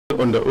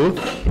On the oath.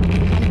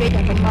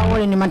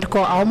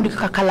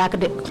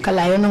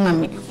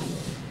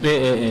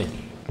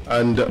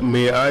 And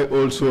may I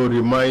also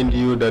remind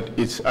you that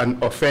it's an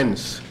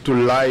offense to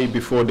lie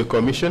before the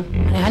commission?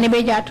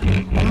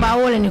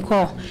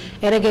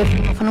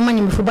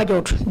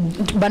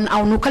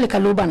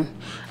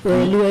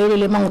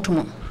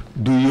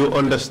 Do you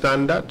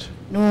understand that?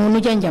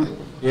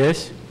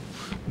 Yes.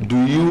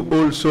 Do you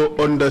also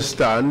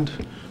understand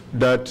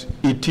that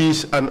it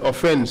is an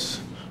offense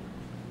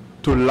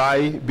to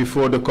lie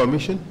before the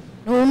commission?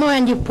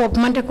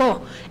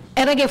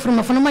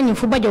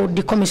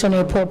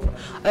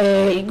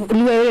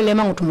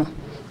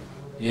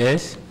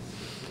 Yes.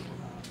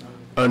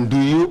 And do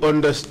you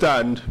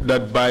understand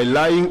that by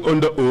lying on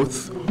the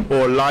oath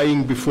or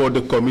lying before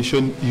the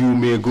commission, you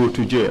may go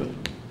to jail?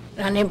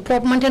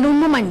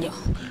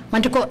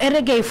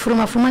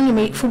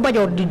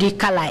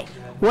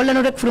 Wala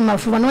no rek frima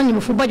fuma no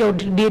fu bajo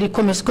diri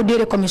commission ko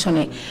diri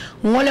commissioner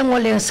ngole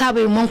ngole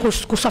sabe mon ko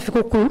safi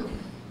ko kul.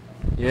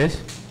 Yes.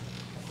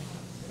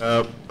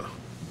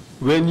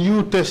 When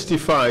you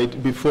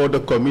testified before the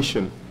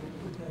commission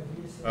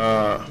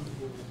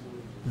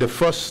the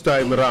first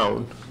time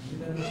around,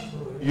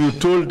 you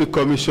told the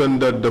commission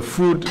that the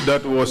food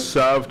that was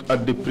served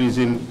at the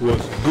prison was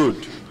good.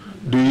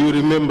 Do you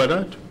remember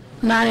that?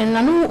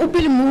 Nanu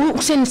upil mu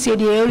sen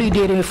sedi yoli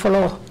diri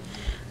follow.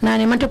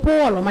 Nani mante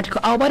polo matiko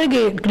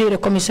awbarege dire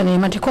commissioner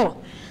matiko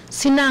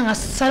sinanga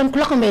salam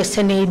kulako me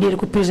sene dire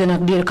ko prisoner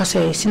dire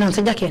kase sinan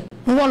sa jake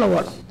wolo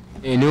wolo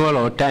ni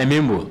wolo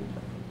time mbo.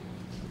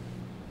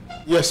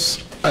 Yes,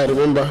 I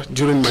remember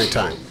during my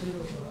time.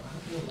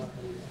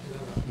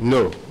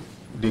 No,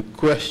 the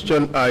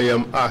question I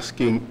am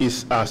asking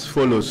is as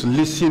follows.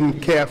 Listen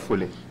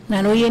carefully.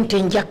 Nano yente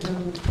njak.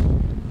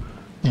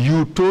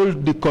 You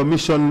told the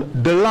commission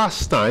the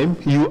last time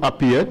you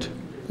appeared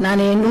that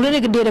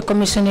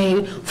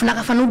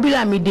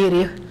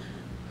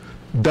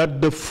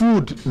the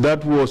food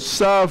that was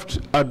served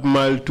at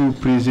Mile 2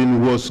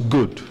 prison was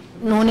good.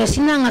 Yes.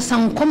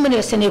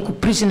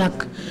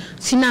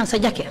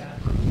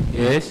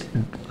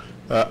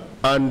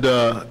 And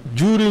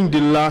during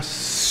the last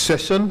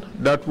session,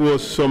 that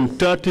was some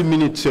 30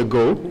 minutes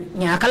ago,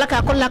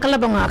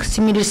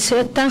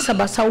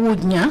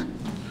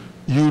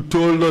 you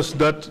told us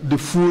that the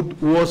food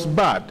was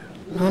bad.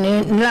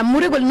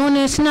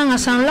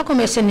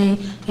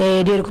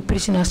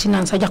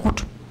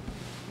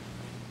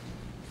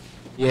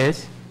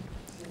 Yes.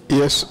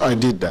 Yes, I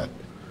did that.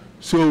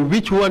 So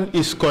which one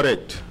is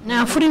correct?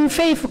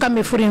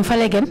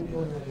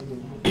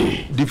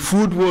 The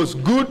food was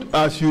good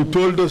as you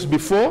told us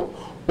before,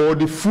 or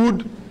the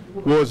food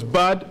was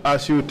bad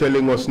as you're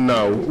telling us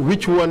now?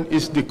 Which one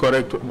is the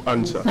correct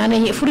answer?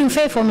 Okay,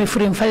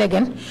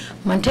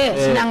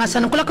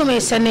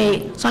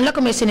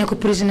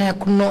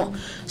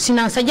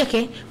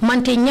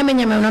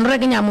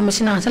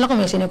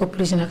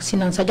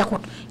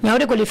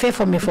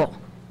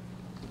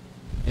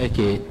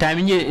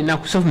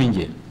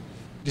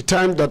 the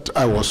time that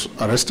I was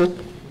arrested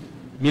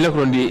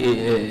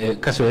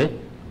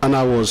and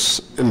I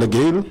was in the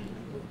jail,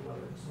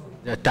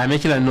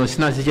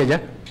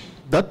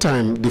 that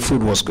time the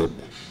food was good.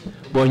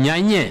 But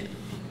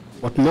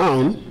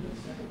now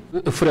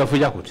the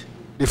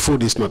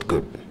food is not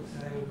good.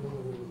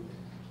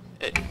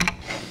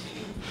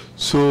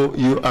 So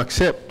you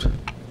accept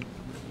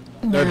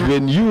that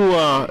when you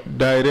are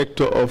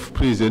director of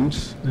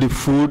prisons, the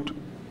food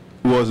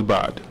was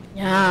bad?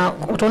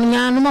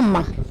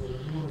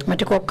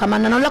 Matiko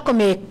kamana no lako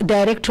me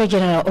director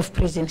general of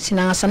prison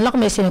sinanga san lako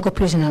me sene ko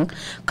prison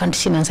kan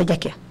sinansa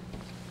jake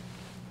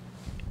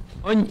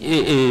on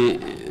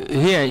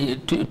here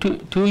to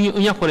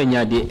unya kore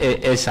nyaade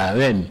esa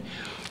wen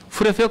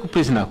furefe ko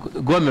prison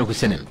go me ko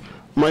senem.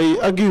 My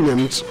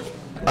arguments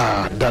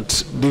are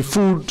that the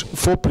food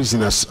for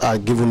prisoners are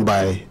given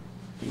by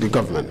the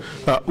government.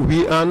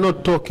 We are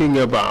not talking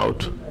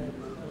about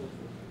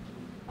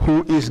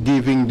who is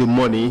giving the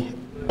money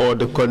or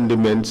the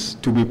condiments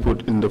to be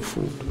put in the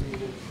food.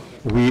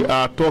 We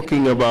are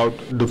talking about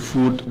the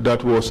food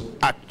that was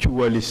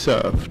actually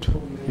served.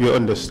 You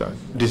understand?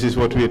 This is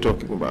what we are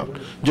talking about.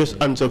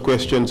 Just answer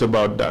questions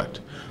about that.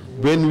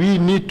 When we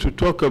need to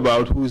talk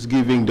about who's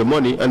giving the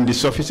money and the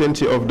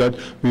sufficiency of that,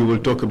 we will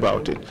talk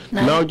about it.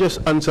 Now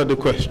just answer the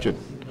question.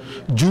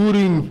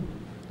 During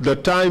the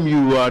time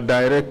you were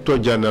Director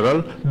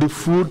General, the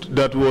food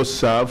that was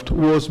served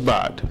was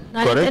bad,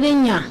 correct?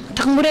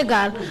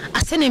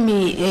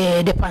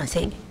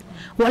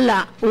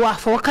 Wala wa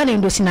fawakane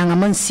ndo sinanga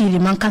mansili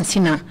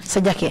mankansina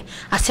sajake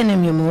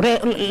asenemi mu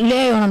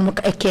leo nan mu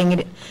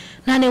ekengide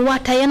nane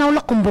wata yana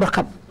wala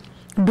kumburakab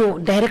do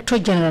Director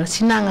General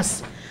sinanga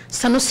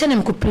sano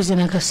senem ko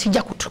prisoner ka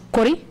sijakut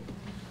kori.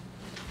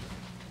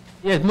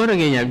 Yes, more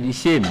again the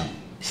same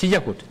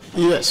sijakut.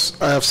 Yes,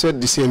 I have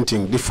said the same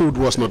thing. The food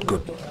was not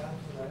good.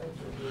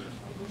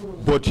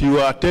 But you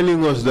are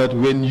telling us that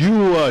when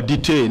you were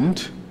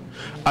detained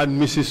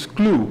and Mrs.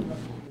 Clue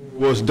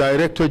was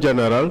Director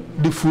General,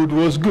 the food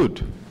was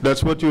good.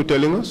 That's what you're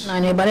telling us?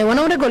 Nane bare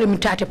wana ure goli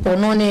mitate po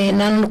none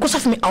nan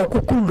kusaf mi au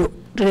kukuldo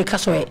de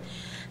kasoe.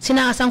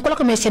 Sina sankola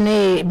ko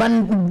mesene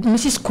ban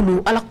Mrs.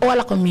 Kulu ala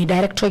wala ko mi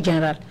Director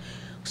General.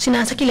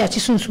 Sina sakila ci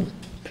sunsu.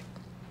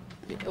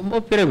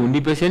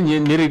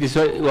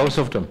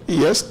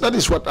 Yes, that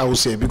is what I would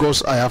say,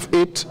 because I have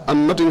ate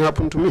and nothing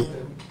happened to me.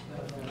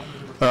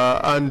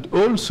 And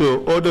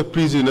also other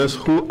prisoners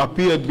who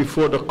appeared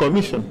before the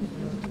commission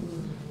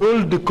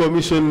told the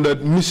commission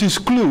that Mrs.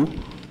 Klu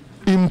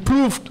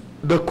improved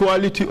the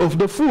quality of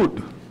the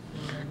food.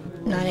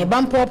 Nane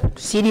bampop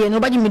sidi no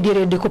baji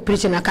midire de ko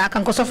prisoner ka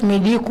kan ko sof mi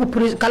di ko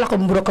kala ko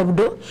mbroka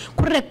budo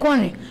ko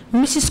rekone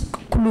Mrs.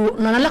 Kulu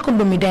nana la ko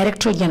mi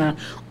Director General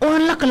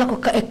on la ko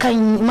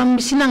kan mam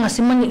sinanga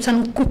si man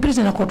san ko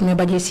prisoner ko to me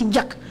baje si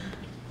jak.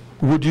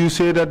 Would you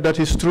say that that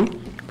is true?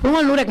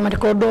 Well,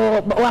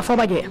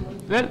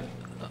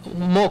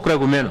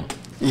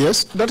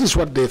 yes, that is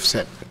what they've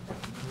said.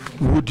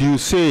 Would you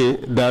say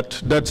that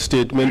that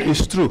statement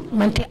is true?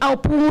 I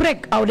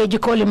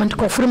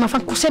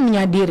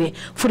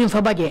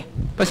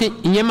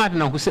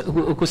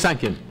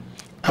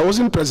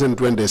wasn't present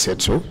when they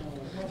said so.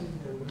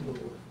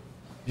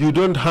 You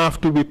don't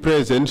have to be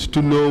present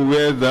to know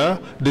whether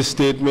the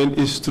statement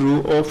is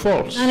true or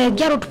false.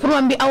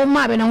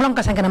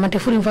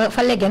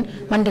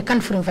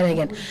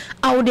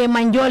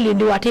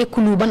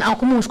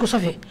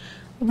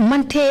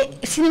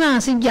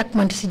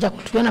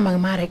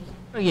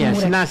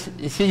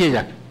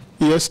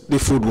 Yes, the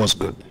food was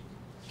good.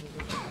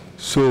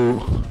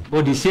 So,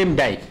 but the same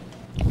diet.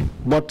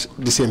 But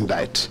the same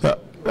diet.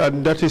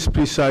 And that is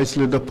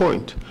precisely the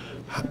point.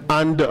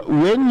 And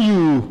when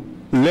you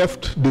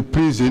left the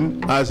prison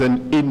as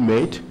an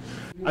inmate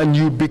and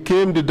you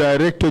became the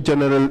Director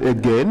General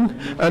again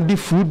and the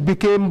food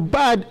became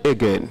bad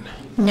again.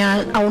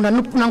 Because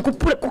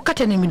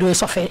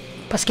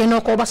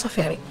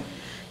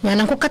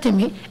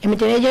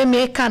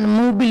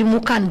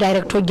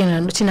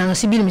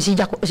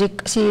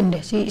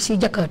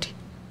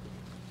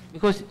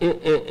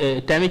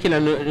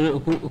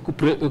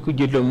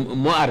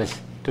more arrests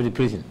to the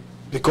prison.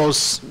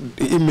 Because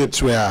the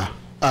inmates were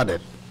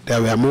added. There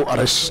were more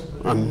arrests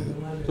and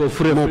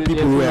more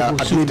people were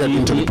admitted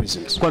into the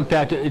prisons.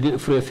 Compared to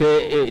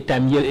the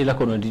time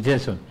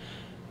detention.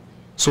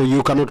 So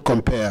you cannot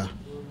compare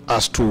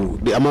as to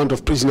the amount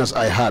of prisoners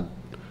I had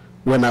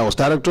when I was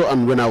director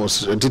and when I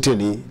was a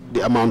detainee.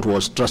 The amount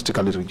was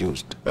drastically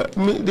reduced.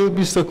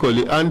 Mr.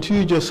 Colley, aren't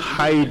you just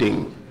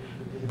hiding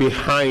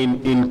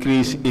behind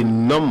increase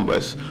in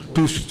numbers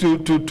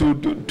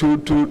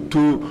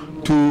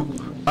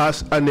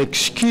as an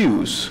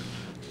excuse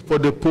for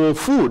the poor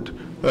food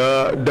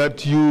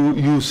that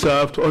you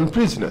served on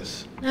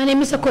prisoners? Nane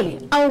Mr. Colley,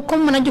 au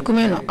kama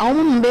najukumeno, au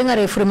mbenga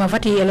refurima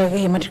fati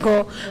ele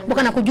matiko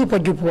boka na kujupo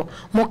jupo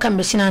moka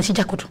mbesina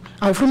sija kutu.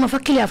 Au furima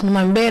fakili afu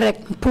mbere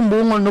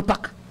pumbu ngol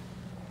nupak.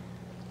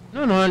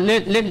 No,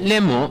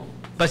 lemo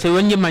parce que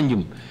wonje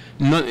manjum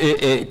no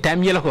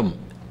time yelakom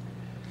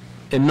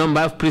a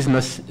number of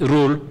prisoners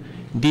rule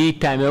the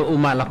time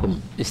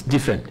umalakum is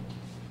different.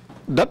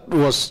 That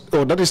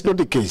is not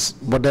the case.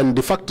 But then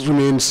the fact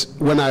remains,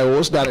 when I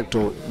was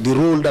director, the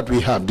role that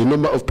we have, the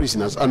number of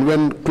prisoners, and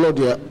when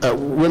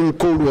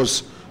Cole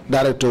was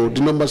director,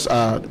 the numbers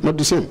are not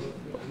the same.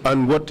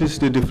 And what is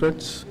the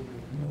difference?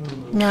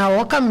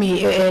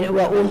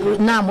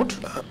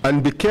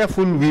 And be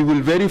careful, we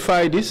will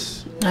verify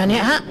this.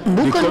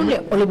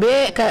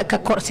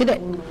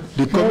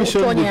 The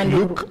commission would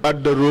look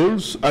at the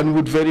rules and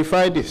would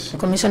verify this.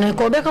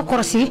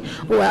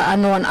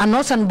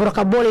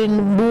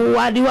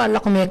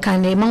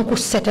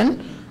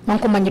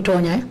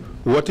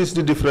 What is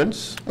the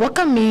difference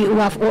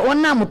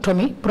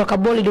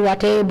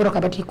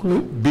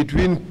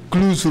between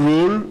Clu's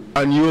role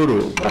and your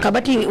role?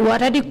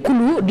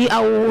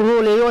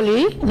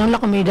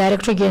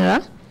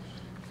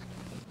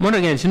 More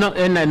again, the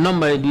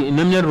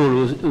nominal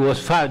role was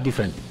far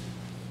different.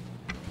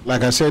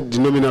 Like I said, the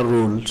nominal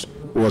role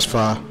was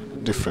far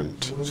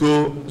different.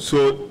 So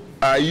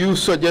are you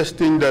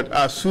suggesting that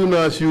as soon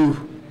as you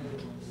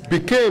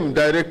became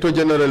Director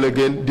General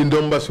again, the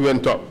numbers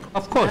went up?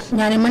 Of course.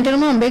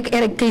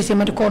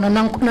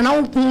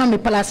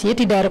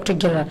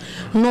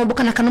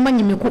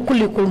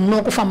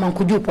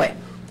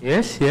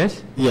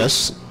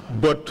 Yes.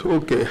 But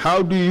okay,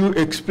 how do you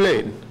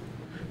explain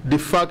the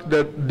fact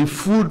that the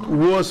food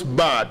was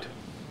bad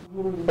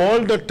all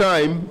the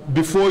time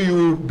before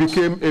you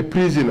became a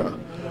prisoner,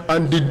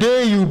 and the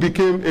day you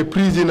became a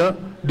prisoner,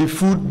 the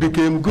food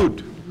became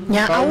good?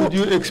 How would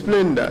you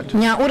explain that?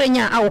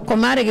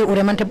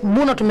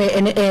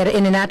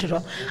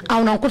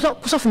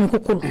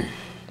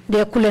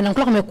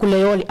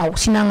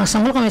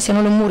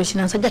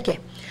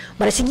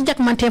 But si jak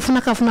mante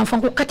funa ka funa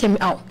fanku katemi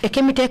aw e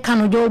kemite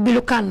kanu jo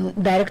bilu kan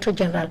Director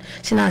General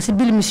sinan si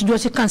bil mi si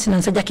josi kan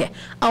sinan sa jake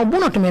aw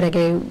buno to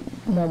merege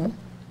momu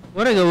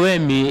warega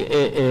wemi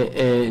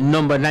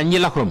number na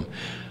nyela krom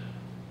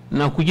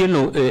na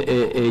kujeno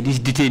these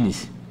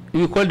detainees,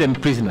 you call them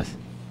prisoners.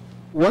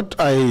 What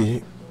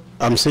I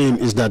am saying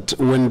is that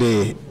when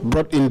they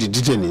brought in the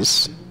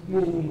detainees,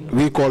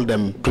 we call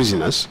them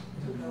prisoners.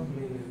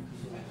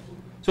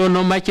 So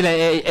no much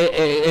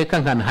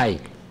can high.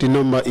 The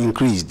number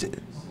increased.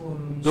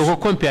 So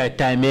compare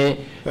time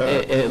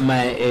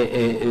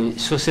my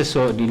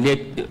successor, the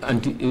late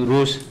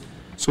Rose.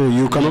 So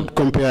you cannot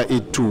compare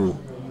it to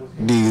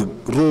the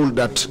role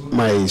that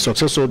my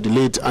successor, the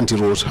late Auntie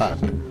Rose, had.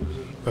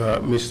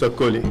 Mr.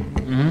 Colley,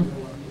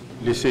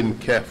 listen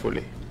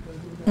carefully.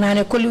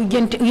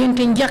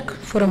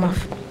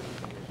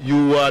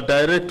 You were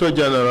Director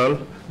General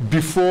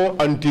before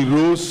Auntie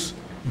Rose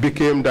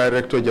became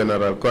Director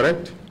General,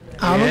 correct?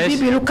 Yes.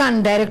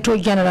 Director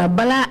General,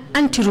 Bala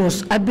Auntie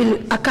Rose,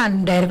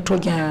 Akan Director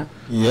General.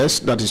 Yes,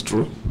 that is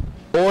true.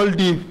 All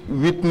the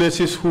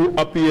witnesses who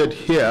appeared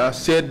here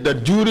said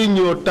that during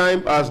your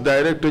time as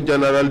Director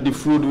General, the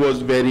food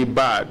was very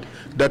bad.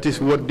 That is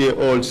what they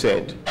all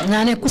said.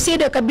 Nane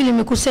kusida kabili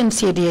mikusen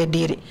sidi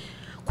diri.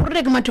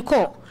 Kurreg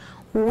matuko.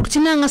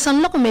 Tinanga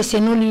san lako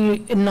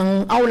mesenuli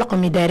nang awla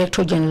komi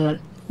Director General.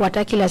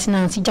 Watakila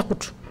sinang si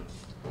jakutu.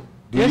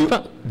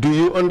 Do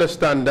you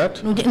understand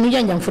that?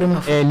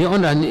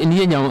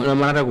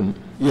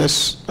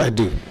 Yes, I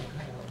do.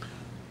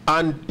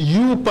 And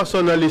you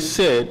personally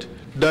said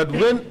that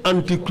when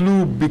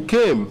Anti-Clue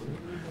became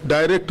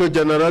Director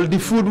General, the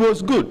food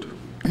was good.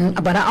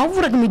 But I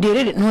override me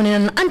did no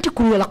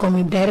Anti-Clue la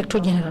komi Director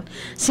General.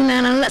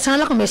 Sinana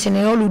sana komi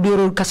senolo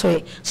duro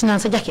kasoe sinan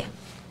sajake.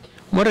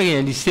 More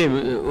again the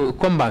same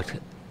combat.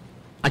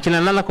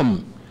 Achina la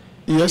kom.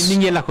 Yes.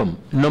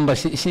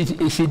 Numbers is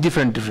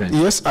different.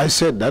 Yes, I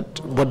said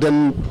that, but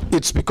then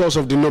it's because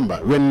of the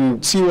number.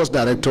 When she was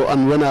director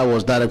and when I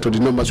was director, the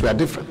numbers were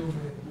different.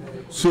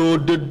 So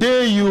the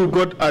day you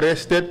got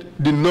arrested,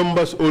 the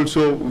numbers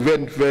also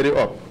went very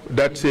up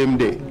that same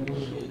day.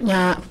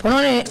 Yeah,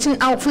 ponone sin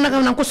au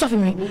funaka na kusofi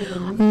mi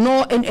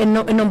no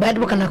no bad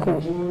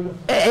bakanaku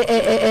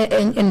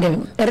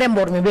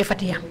rembor me be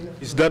fatia.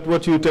 Is that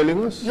what you're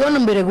telling us? Your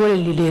number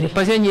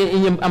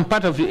I'm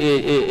part of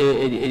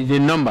the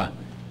number.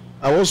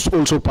 I was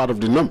also part of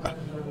the number.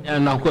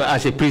 And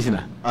as a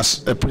prisoner.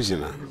 As a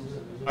prisoner.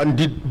 And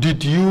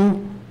did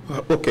you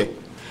okay?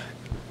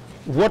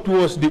 What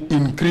was the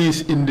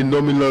increase in the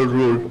nominal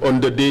roll on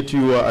the date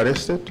you were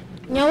arrested?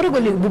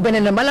 Nyawregoli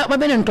bubene bala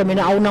babene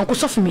ntomina au na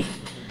kusofi mi.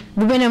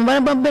 Bubene bala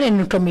babene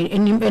ntomi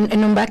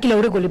enombaki la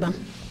uregoli bam.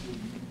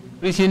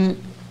 Prison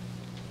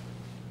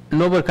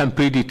nobody can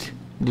predict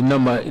the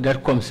number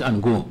that comes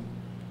and go.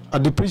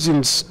 At the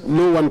prisons,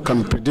 no one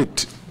can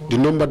predict the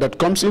number that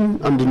comes in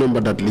and the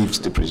number that leaves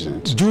the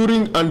prisons.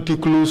 During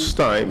Anti-Clue's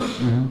time,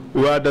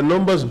 were the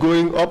numbers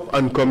going up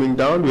and coming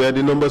down? Were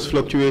the numbers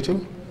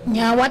fluctuating?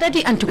 Yeah, what are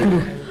the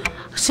Anti-Clue?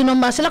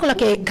 Sinomba sila kula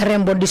ke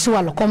karembo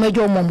disualo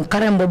komejo momu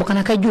karembo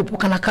bukana kajupu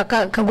kana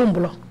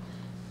kagumbulo.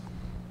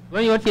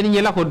 When you were telling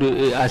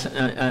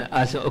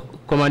as a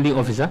commanding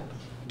officer?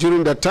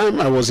 During that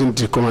time, I wasn't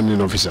the commanding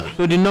officer.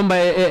 So the number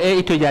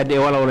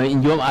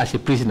as a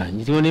prisoner.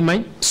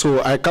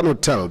 So I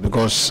cannot tell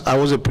because I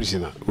was a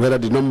prisoner whether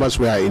the numbers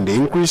were in the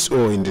increase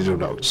or in the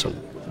reduction.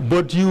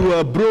 But you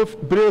were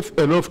brave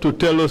enough to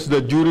tell us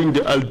that during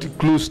the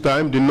Anti-Clue's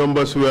time, the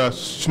numbers were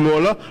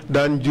smaller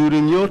than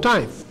during your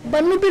time.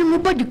 But nubil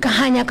mubadi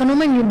kahanya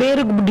kanoma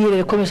nyubere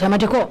gubudire komisa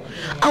mateko.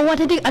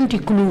 Awate di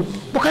Anti-Clue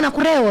bukana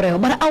kureore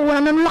bara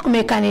awana nanulak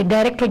mekani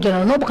Director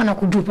General no bukana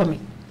kujupa mi.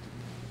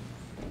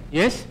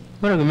 Yes?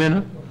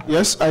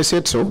 Yes, I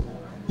said so.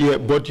 Yeah,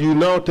 but you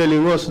now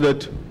telling us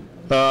that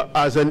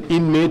as an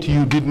inmate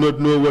you did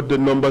not know what the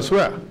numbers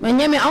were.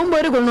 Letting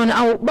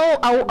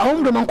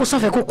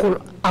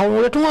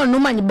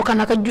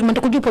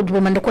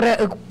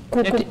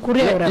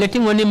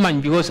one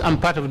man because I'm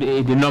part of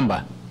the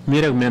number.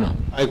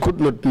 I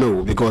could not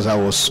know because I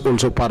was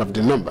also part of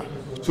the number.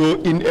 So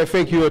in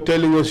effect you are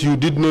telling us you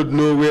did not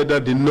know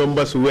whether the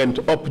numbers went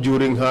up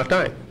during her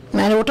time.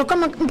 Mane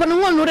utokama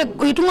mpanungwa nure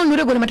itungwa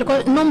nure gole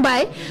mateko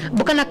nombai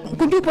bukana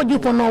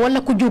kujupo no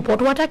wala kujupo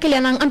watakile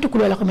nang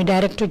Anti-Clue la komi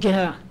Director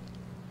General.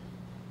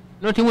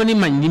 Not in one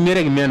man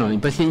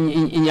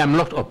I'm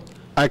locked up.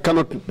 I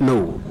cannot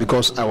know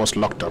because I was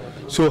locked up.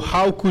 So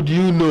how could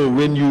you know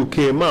when you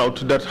came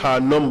out that her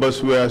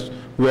numbers were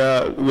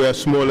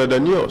smaller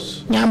than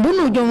yours?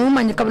 Nyambunu jomu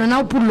manyi kabla na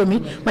upurlo mi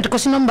mateko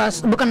si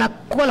numbers bukana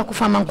kola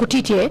kufama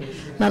kutitie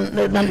na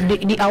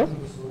di au.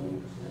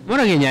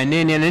 Mwana genya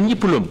nene na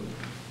njipulum.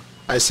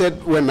 I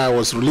said when I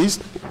was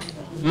released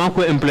and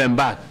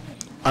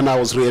I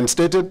was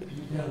reinstated,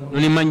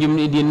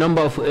 the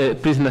number of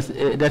prisoners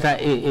that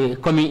are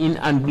coming in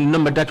and the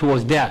number that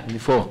was there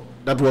before.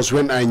 That was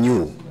when I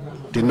knew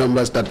the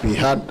numbers that we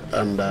had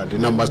and the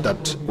numbers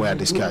that were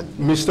discharged.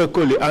 Mr.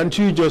 Colley, aren't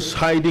you just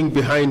hiding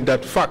behind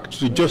that fact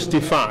to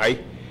justify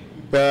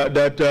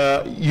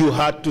that you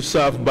had to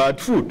serve bad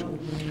food?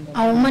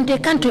 Our mante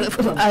can't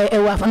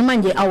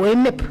manje our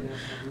map.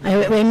 I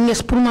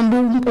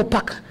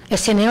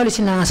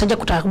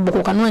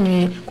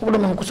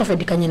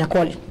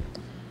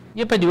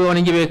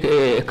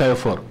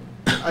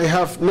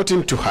have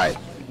nothing to hide.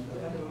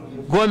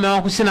 Go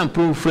me ko sinam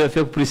pour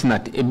faire prisoner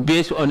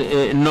based on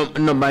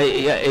number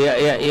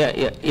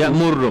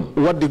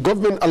what the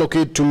government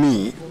allocate to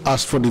me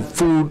as for the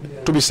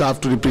food to be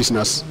served to the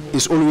prisoners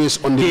is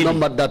always on the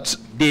number that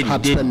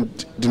had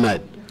spent the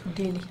night.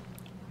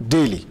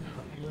 Daily.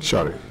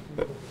 Sorry.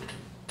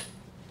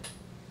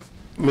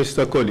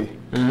 Mr. Colley,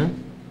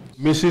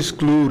 Mrs.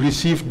 Clue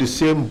received the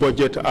same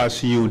budget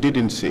as you,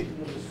 didn't she?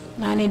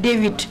 Nani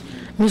David,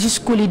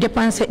 Mrs. Clue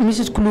dépense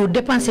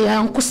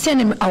ya ko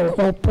sene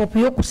au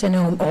proprio ko sene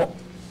o.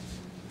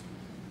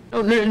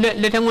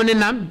 Let them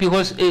nam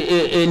because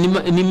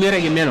ni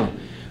merege meno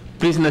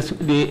prisoners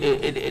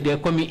they are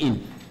coming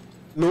in.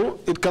 No,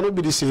 it cannot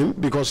be the same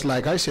because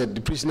like I said,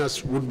 the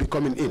prisoners would be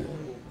coming in.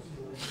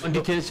 On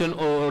detention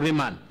or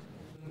remand?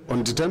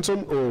 On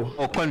detention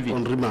or convict.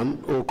 On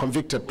remand or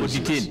convicted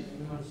prisoners. Or detained.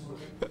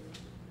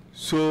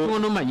 So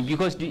no money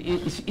because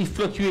it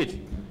fluctuates.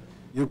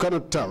 You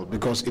cannot tell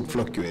because it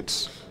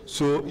fluctuates.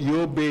 So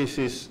your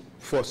basis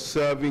for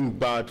serving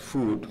bad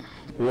food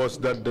was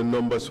that the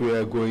numbers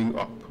were going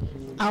up.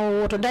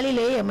 Au to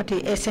dalile ya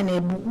mate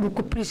SNA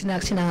buku prisoner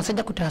sina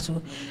saja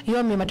kutasu.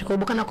 Yo mi mate ko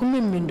bukana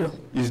kumimindo.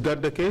 Is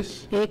that the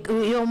case?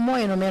 Yo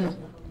moyo no meno.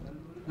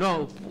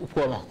 No,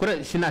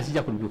 sina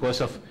saja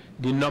because of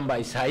the number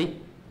is high.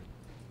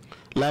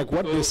 Like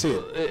what they say,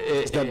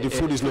 is that the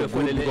food is not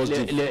good because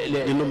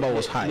the number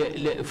was high.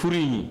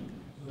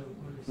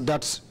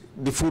 That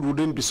the food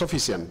wouldn't be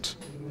sufficient.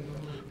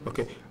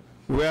 Okay.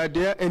 Were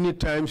there any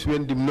times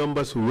when the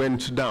numbers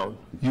went down?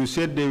 You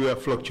said they were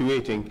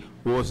fluctuating.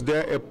 Was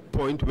there a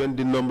point when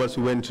the numbers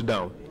went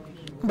down?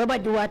 Baba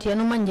duwati ya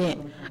numanje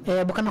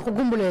bukana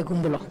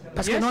gumbulo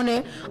parce que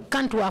none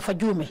kantu afa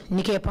jume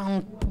nike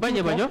pang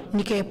banyo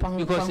nike pang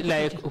because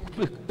like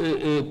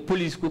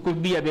police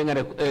could be a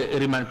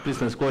remand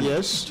prisoners call.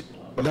 Yes,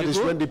 that is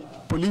when the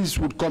police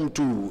would come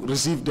to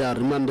receive their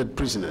remanded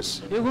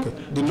prisoners. Okay.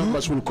 The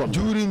numbers will come.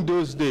 During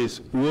those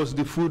days, was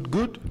the food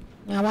good?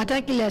 No,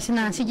 I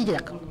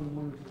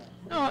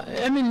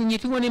mean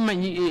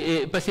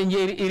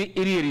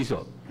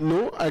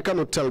no, I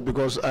cannot tell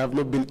because I have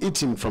not been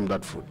eating from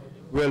that food.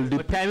 Well,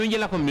 the time have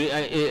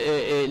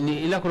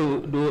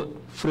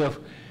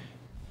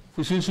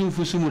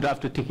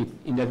to take it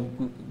in that.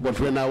 But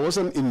when I was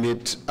an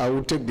inmate, I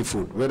would take the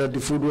food. Whether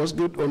the food was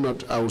good or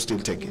not, I would still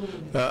take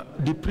it.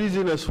 The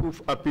prisoners who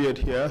appeared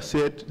here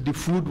said the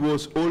food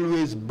was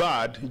always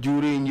bad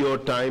during your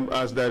time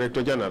as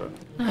Director General.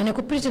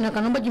 Prisoner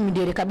kanomba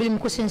jimidere kabili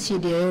mkusensi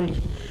de yoli.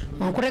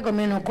 Mankurego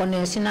meno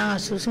kone sina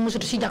sumusu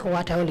tusija kwa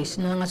wata yoli.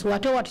 Sina ngasu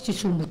wata wata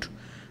chisumutu.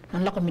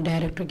 Nanlako mi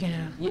Director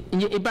General.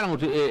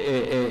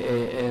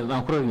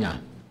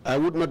 I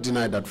would not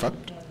deny that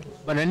fact.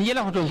 But when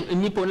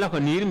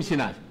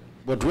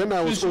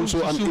I was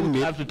also an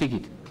inmate, have to take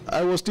it.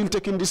 I was still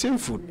taking the same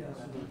food.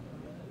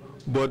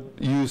 But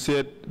you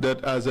said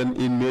that as an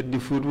inmate, the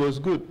food was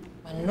good.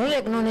 Yes,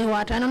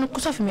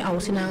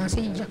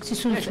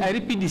 I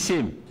repeat the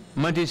same.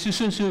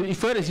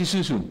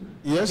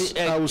 Yes,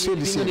 I will say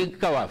the same.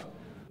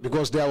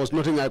 Because there was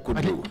nothing I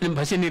could do.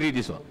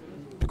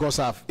 Because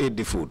I've ate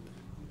the food.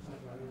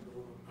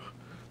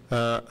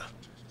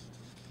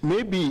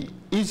 Maybe,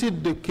 is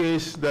it the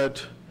case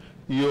that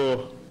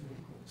your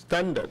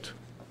standard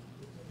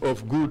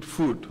of good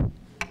food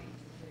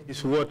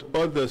is what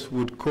others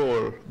would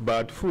call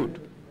bad food?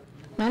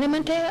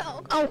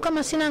 Au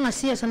kama sina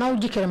ngasia sana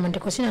ujikere mante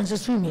ko sina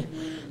nsumi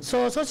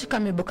so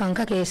sikame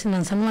bukanga ke sina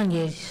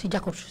nsanwange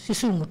sijako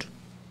sisumutu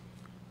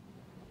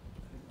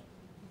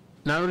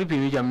na uripi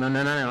wijam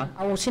na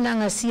au sina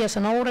ngasia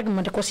sana urag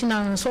mante ko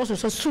sina soso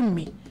so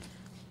sumi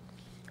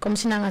comme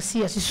sina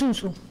ngasia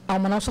sisunsu au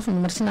mana sofu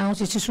mi sina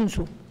ngasia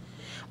sisunsu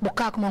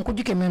buka ko man ko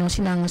jike meno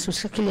sina ngasu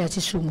sakilia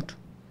sisumutu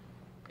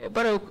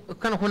but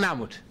kana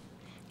hunamut.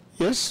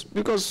 Yes,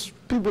 because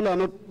people are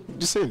not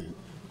the same.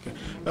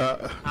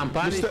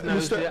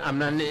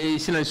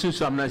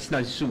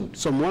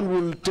 Someone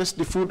will taste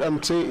the food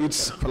and say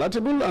it's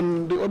palatable,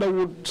 and the other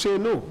would say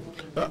no.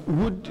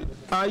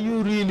 Are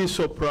you really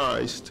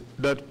surprised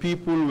that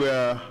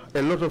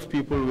a lot of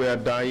people were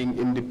dying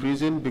in the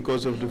prison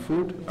because of the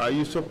food? Are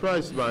you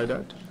surprised by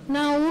that?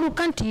 Na uru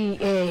kanti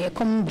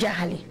kom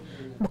jahali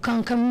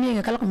bukan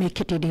kami kala kami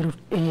kete di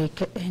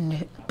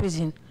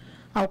prison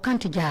au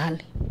kanti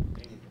jahali.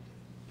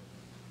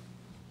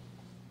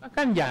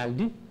 Akan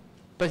jahali.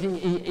 The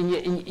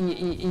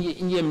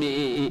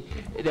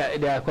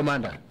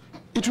commander.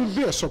 It would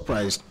be a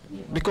surprise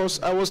because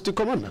I was the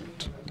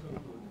commandant.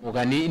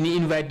 He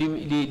invite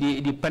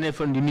the panel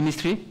from the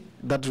ministry.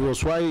 That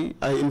was why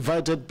I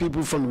invited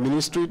people from the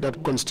ministry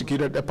that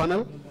constituted a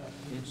panel.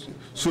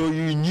 So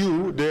you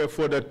knew,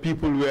 therefore, that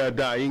people were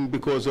dying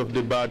because of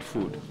the bad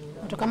food.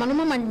 No, when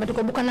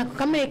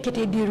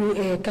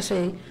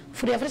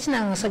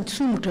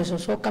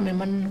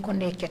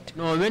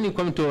it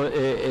comes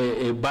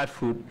to bad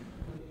food,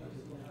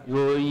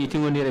 when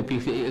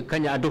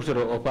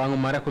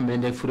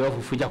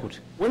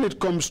it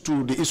comes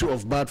to the issue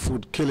of bad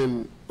food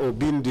killing or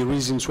being the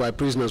reasons why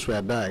prisoners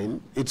were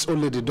dying, it's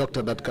only the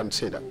doctor that can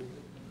say that.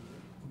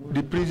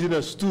 The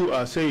prisoners too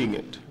are saying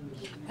it.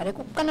 are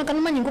ko kana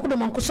manyi ko do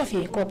man ko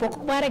sofi ko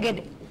pok bare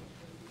gede.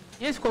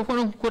 Yes, ko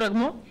correct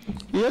mo?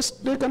 Yes,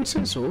 they can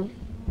say so.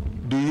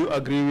 Do you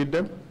agree with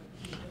them?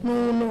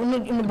 No.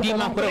 Di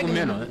ma correct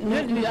meno.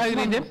 You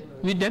agree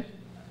with them?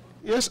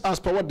 Yes, as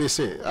per what they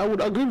say, I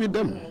would agree with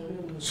them.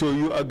 So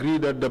you agree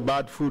that the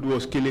bad food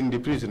was killing the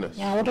prisoners?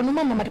 Yeah, what no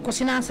mama ko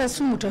sinansa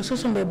sumuto so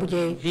sumbe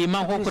buje. Di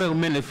ma ko correct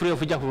meno free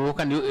of jakko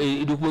kan du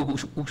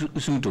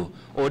sumuto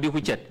or di ko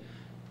chat.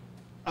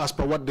 As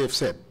per what they've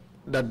said,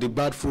 that the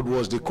bad food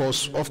was the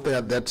cause of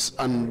their deaths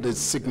and the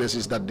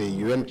sicknesses that they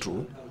went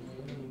through.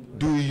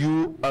 Do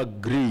you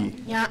agree?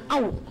 Yeah,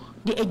 au.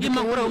 The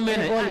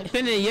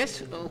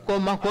yes. As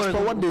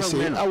per what they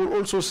say, I will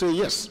also say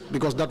yes,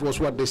 because that was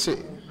what they say.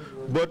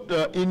 But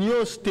in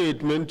your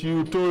statement,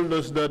 you told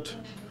us that,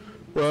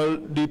 well,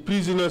 the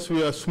prisoners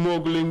were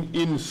smuggling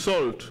in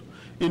salt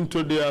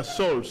into their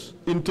cells,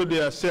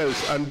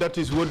 and that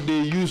is what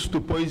they used to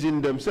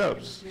poison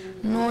themselves.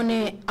 No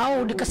ne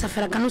au di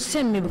kasafara kanu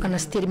semmi bukana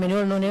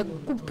statement no ne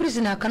ku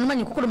prisoner kanu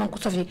manyi ko man ko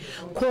sofi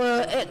ko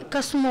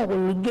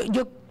kasmogol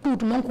jo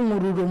kutu man ko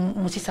ngorudo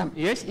musisam.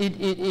 Yes,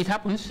 it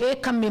happens. E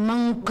kambe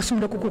man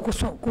kasumdo ko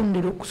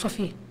kundido ko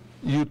sofi.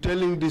 You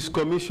telling this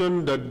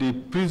commission that the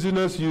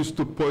prisoners used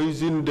to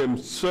poison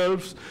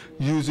themselves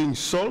using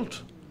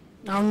salt?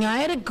 Now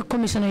nyaere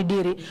commissioner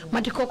diri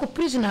mati ko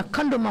prisoner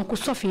kando man ko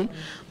sofi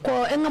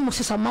ko enga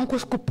musisa man ko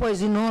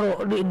poison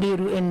oro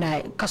diru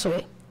endai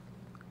kasowe.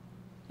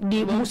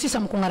 Di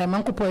musisam ko ngare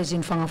man ko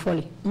poison fanga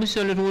foli.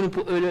 Monsieur le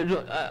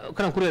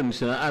kan kurel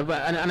monsieur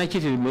ana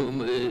kiti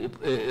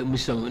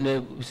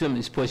musisam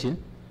is poison.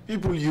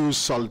 People use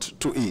salt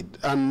to eat,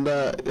 and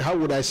how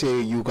would I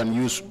say you can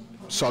use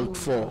salt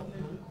for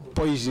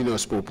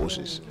poisonous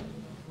purposes?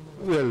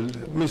 Well,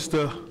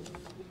 Mr.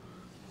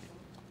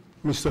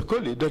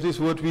 Colley, that is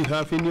what we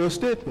have in your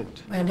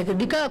statement.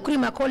 Dika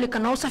kurima Colley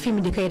kana usafi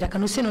midika ida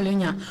kanu seno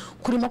lenya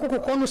kurima ko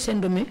kono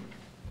sendome.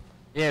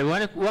 Yeah,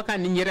 what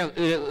can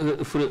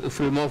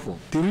free mofo?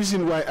 The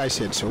reason why I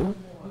said so.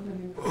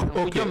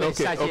 Okay.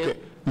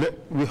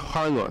 We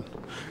hang on.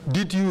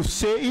 Did you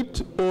say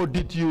it or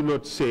did you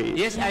not say it?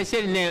 Yes, I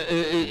said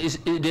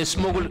they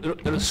smuggle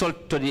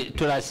salt to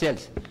the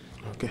cells.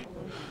 Okay.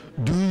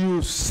 Do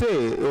you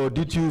say or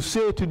did you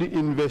say to the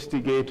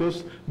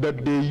investigators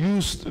that they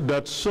used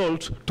that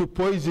salt to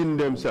poison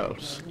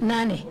themselves?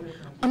 Nane.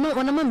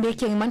 Ona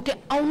mambeke mante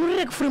au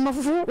nurek free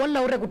mafufu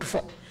wala urek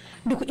utufo.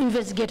 Duku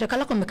investigator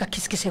kala ko meka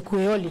kiskise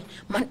kuyoli.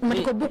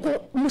 Matiko buku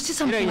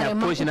musisa mfumare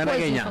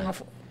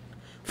mafu.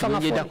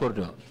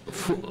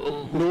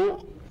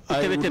 No,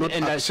 I would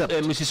not accept.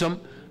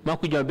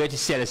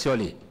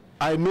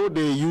 I know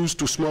they used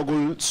to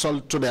smuggle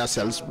salt to their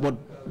cells, but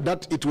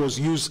that it was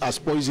used as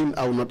poison,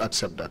 I will not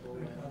accept that.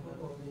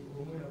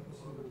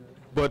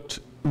 But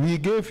we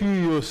gave you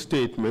your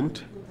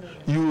statement.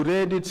 You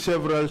read it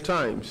several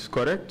times,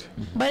 correct?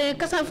 But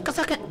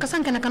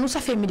kasanka na kanusa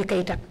femi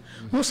dikaita.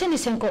 Museni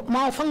senko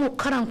maofangu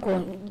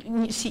karanko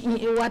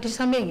wati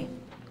samenge.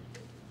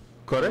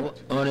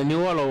 Correct?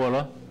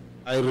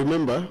 I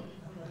remember.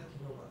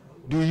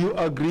 Do you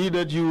agree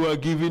that you were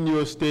given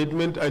your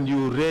statement and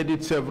you read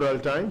it several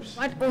times?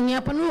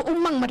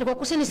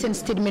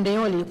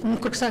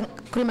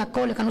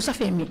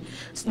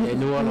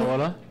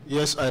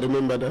 Yes, I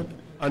remember that.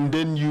 And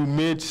then you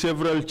made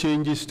several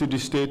changes to the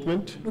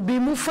statement?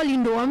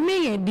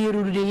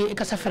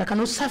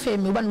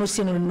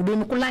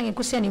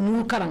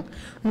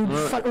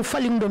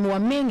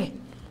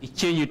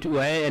 Change it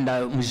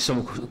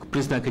and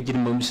prisoner I did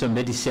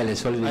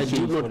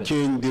not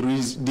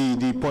change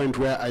the point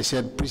where I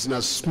said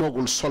prisoners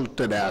smuggle salt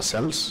to their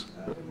cells.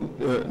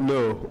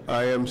 No,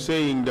 I am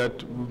saying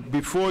that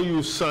before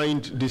you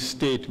signed this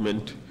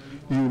statement,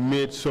 you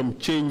made some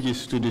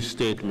changes to the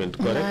statement,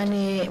 correct?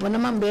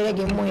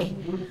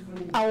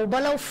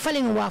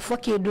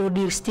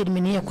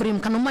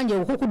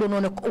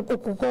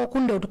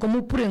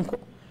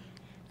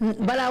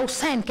 Bala au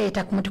sign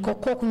kaita kumutiko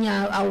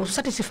kunya au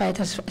satisfy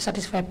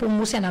po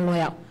musena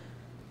lawyer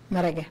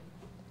marege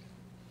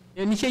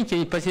ni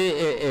change parce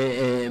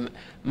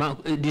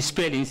the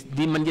spellings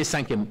di manje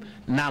sankem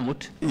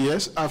namut.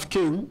 Yes, I've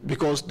came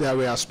because there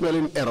were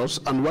spelling errors,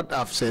 and what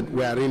I've said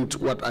weren't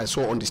what I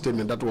saw on the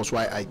statement. That was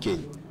why I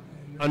came.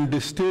 And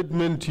the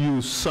statement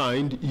you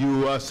signed,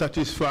 you are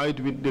satisfied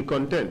with the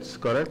contents,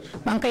 correct?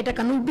 Bankaita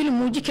kanu bil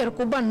mujikero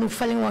ko ban no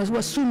falling was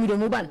sumido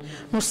mo ban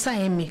no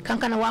saimi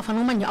kankana wafa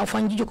no manya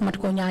afanjijo ko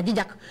matko nya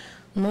jijak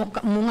no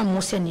munga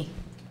moseni.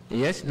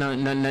 Yes, na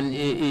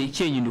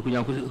change ndu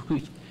kunya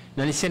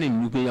na seni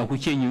ndu kunya ku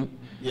change.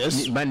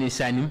 Yes. Ban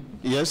sign.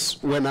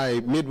 Yes, when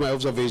I made my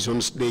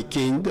observations, they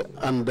came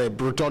and they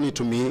returned it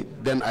to me,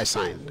 then I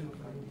signed.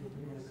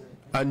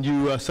 And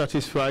you are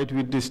satisfied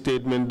with the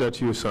statement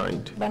that you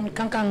signed? Ban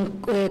kankan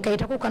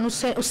kaita ko kanu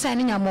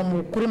usani nya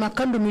momu kurima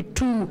kandu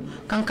mitu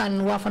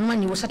kankan wafa no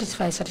manya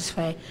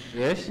satisfy.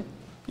 Yes.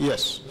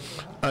 Yes.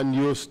 And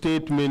your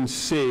statement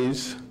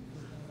says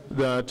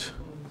that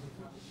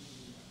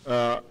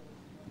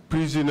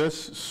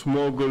prisoners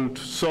smuggled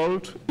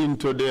salt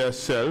into their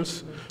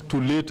cells to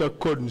later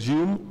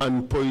consume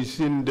and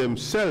poison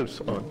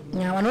themselves on.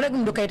 Nya wanore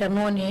gumdo kaita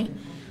noni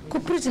ku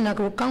prisoner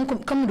ko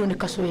kam do ni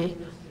kasoye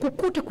ku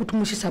kute kutu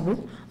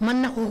musisabu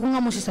manna ko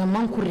hunga musisa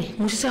mankuri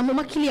musisa mo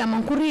makili ya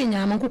mankuri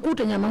nya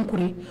mankukute nya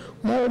mankuri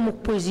mo mo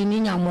poisoni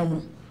nya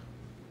momu.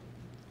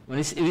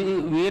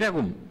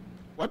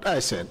 What I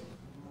said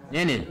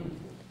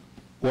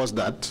was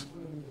that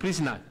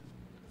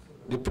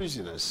the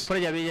prisoners,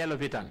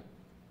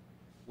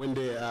 when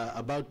they are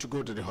about to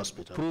go to the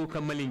hospital,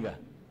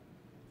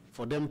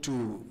 for them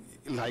to,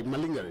 like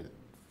malingering,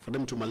 for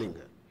them to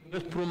malinger,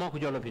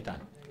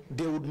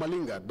 they would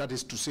malinger, that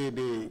is to say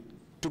they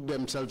took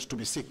themselves to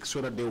be sick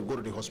so that they would go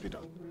to the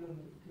hospital.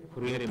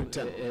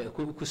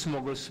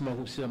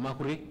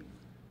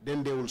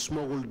 Then they will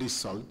smuggle this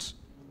salt.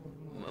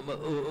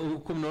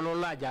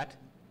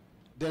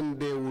 Then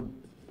they would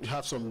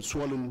have some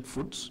swollen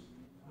foods.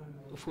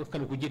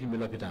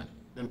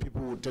 Then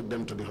people would take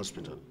them to the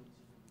hospital.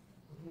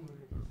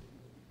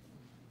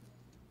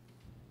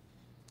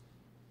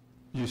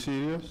 You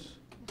serious?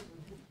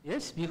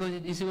 Yes,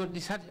 because this is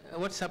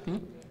what's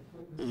happening.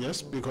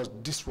 Yes, because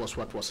this was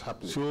what was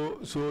happening.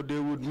 So they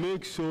would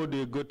make sure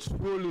they got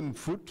swollen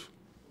foot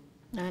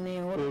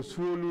or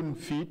swollen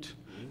feet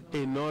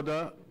in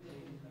order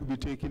to be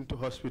taken to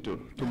hospital,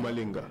 to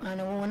Malinga.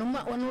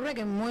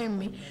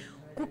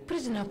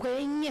 Prisoner ko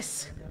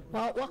yes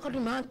wakati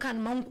man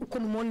kan man ko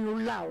mo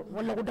lulaw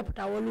wala ko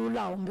dapata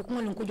lulaw mbi ko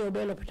ngol ko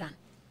jobe l'hôpital.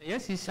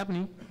 Yes, it's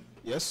happening.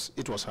 Yes,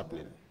 it was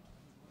happening.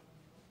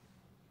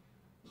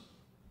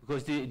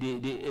 Because the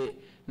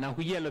na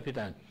ku yelo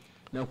l'hôpital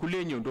na ku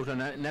le ñew docteur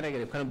na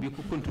régler kan bi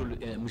ko contrôle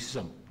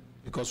musisam.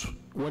 Because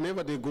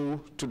whenever they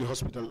go to the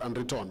hospital and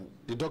return,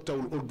 the doctor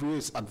will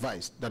always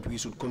advise that we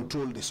should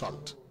control the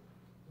salt.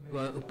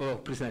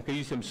 Prisoners can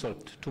use some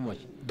salt too much.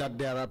 That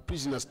there are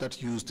prisoners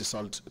that use the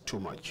salt too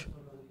much.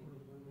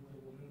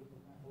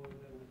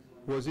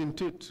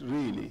 Wasn't it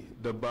really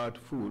the bad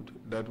food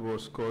that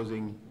was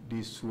causing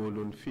these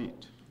swollen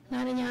feet?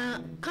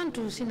 Nanya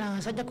kantu sina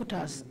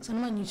sajakutas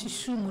sanuma ni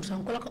sumu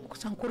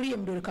sankuri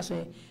mdori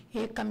kaso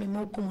e kami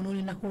moko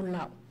munuli na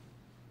hula.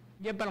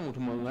 I do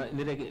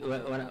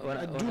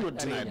not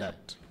deny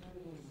that.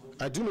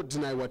 I do not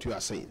deny what you are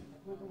saying.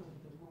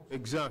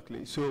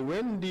 Exactly. So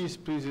when these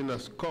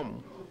prisoners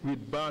come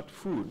with bad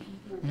food,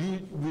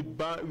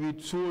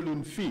 with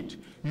swollen feet,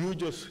 you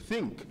just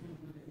think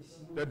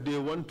that they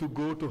want to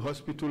go to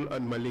hospital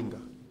and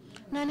malinga.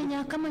 Nani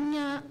nya kama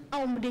nya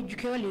au mde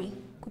jukewali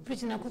ku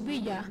prisoner ku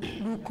bija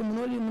du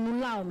komunoli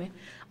munulaw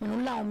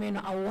me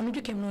na au wonu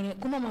juke mnone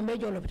kuma mambe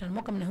jolo pitan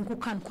mo kam na ku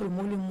kan ko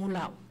moli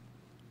mulaw.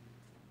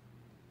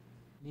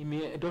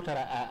 Doctor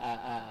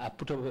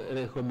put a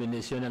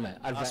recommendation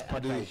as per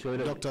the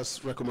doctor's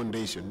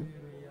recommendation.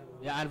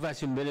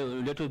 Advice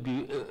let us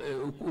be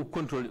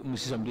control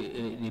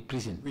the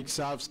prison, which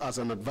serves as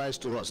an advice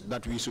to us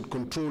that we should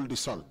control the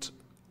salt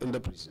in the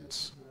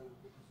prisons.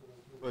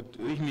 But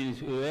which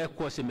means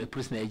course a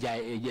prisoner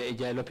twice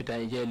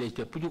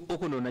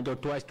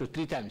to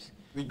 3 times.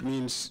 Which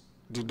means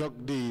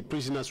the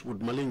prisoners would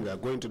malinga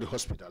going to the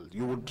hospital.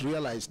 You would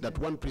realize that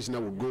one prisoner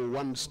would go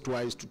once,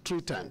 twice to 3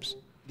 times.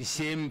 The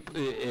same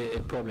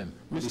problem.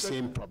 The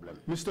same problem.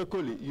 Mr.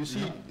 Colley, you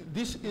see,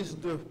 this is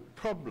the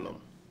problem.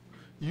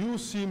 You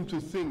seem to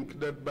think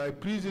that by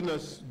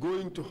prisoners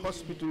going to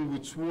hospital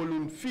with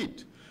swollen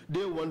feet,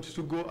 they want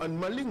to go and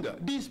malinga.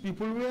 These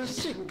people were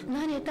sick.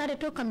 Nani tare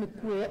toka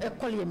mikue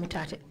ekoli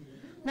mitate.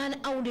 Nani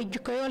au de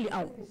jukayoli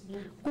au.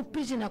 Ku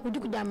prisoner ku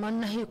juku jaman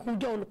na hi ku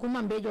jolo ku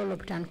mambe jolo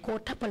pitan ko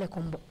tapale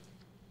kombo.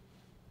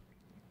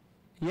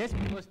 Yes,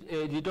 because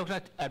the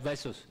doctor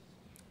advised us.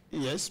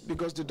 Yes,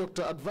 because the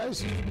doctor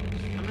advised.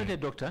 I'm not a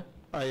doctor.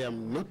 I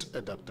am not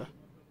a doctor.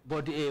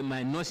 But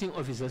my nursing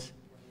officers.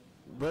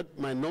 But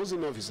my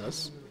nursing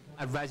officers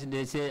advised,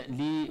 they say,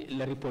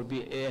 la report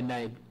be and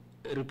I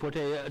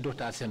reported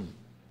Dr. Sen.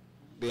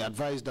 They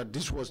advised that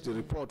this was the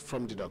report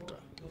from the doctor.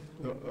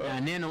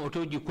 And then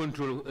you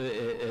control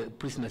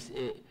prisoners.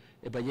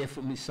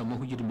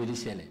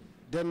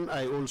 Then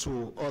I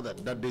also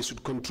ordered that they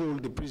should control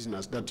the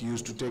prisoners that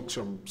used to take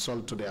some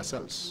salt to their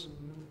cells.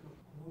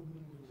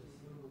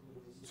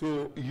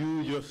 So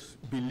you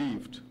just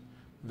believed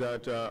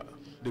that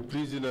the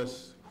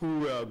prisoners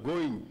who were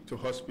going to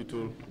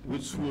hospital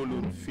with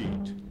swollen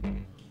feet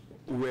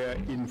were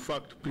in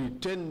fact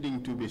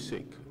pretending to be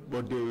sick,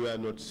 but they were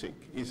not sick.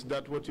 Is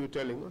that what you're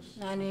telling us?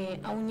 Nani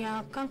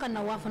aunya kanka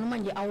na wafa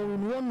numanje au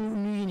nuonu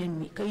nuyinen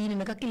mi kayini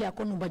na kakile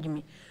akonu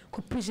bajimi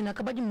ko prisoner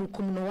ka bajimi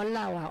ko no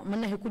wallawa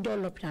manna he ku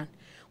jollo pitan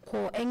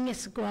ko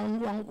enges ko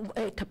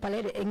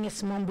tapalede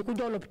enges mambu ku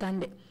jollo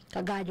pitan de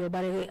ka gajo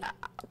bare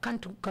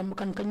kantu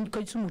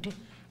kan sumuti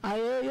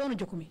ayo yono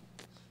jokumi.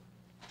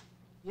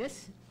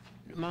 Yes.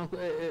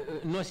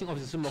 Nursing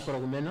officer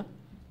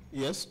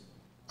yes,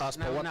 as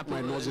per what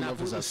my nursing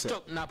officer said.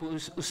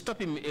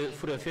 Stop him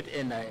for a fit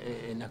and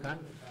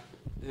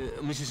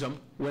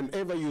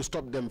whenever you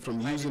stop them from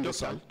using the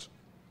salt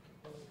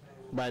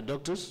by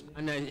doctors,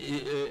 and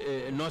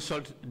no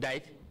salt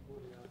died,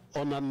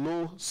 on a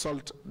no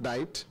salt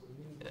diet,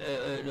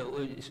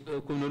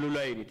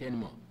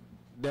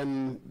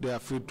 then their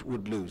foot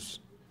would lose.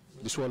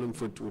 The swollen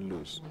foot would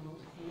lose.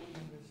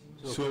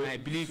 So I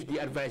believe the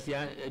advice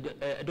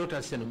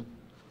Dr. Senum.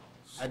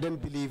 I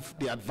don't believe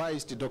the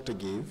advice the doctor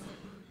gave.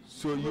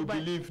 So you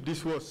believe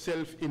this was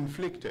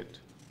self-inflicted?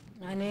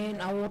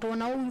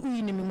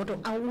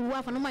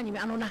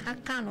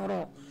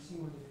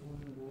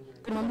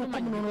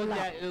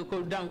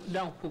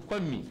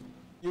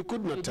 You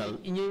could not tell,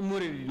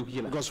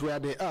 because where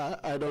they are,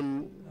 I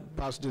don't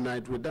pass the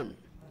night with them.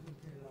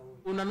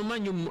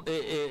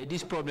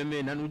 This problem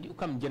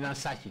come general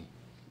searching.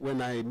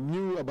 When I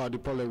knew about the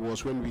problem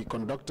was when we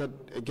conducted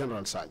a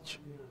general search.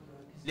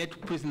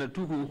 Let prisoner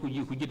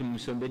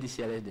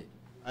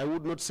I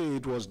would not say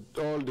it was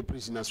all the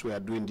prisoners were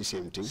doing the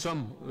same thing.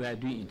 Some were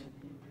doing it.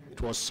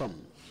 It was some,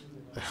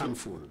 a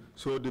handful.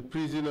 So the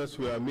prisoners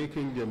were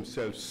making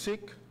themselves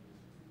sick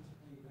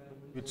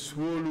with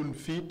swollen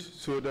feet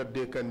so that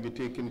they can be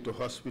taken to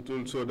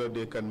hospital so that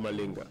they can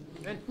malinga.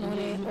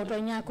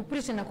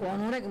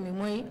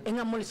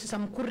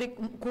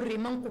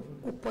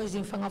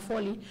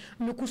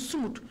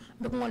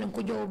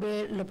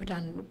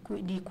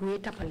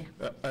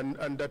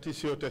 And that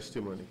is your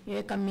testimony?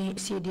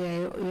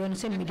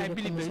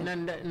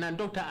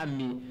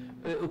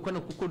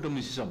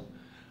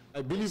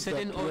 I believe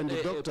that when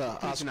the doctor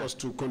asked us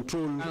to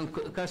control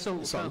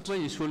salt,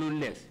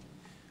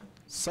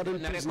 certain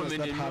prisoners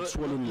that have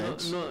swollen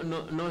legs,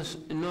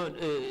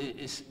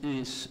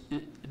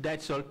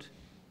 diet salt.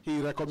 He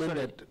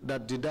recommended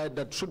that the diet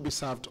that should be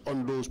served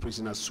on those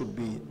prisoners should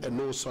be a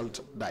no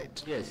salt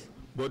diet. Yes,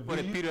 but for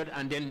a period,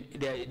 and then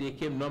they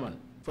came normal.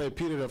 For a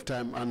period of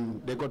time,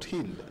 and they got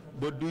healed.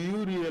 But do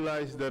you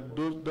realize that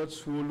that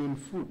swollen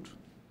foot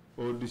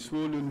or the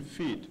swollen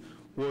feet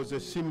was a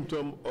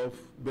symptom of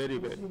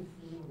beriberi?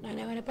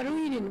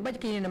 Yes,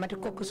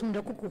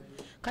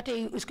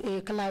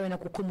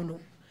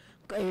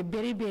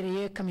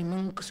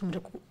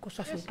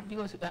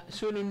 because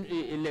swollen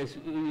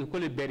legs, we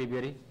call it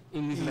beriberi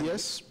in English language.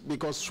 Yes,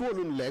 because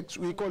swollen legs,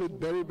 we call it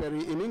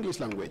beriberi in English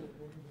language.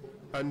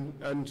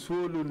 And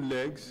swollen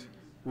legs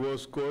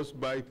was caused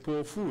by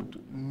poor food,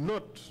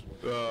 not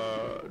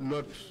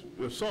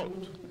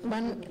salt.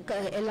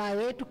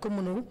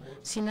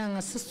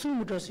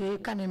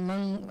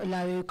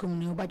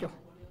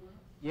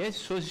 Yes,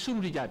 so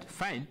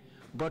fine,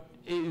 but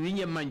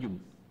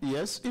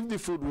yes, if the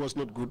food was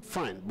not good,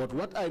 fine. But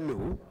what I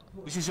know,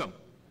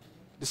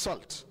 the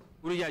salt.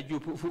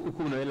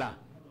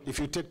 If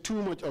you take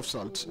too much of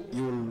salt,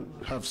 you will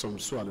have some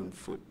swollen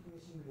food.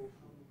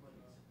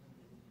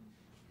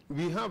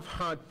 We have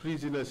had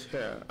prisoners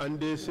here, and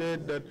they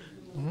said that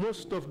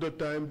most of the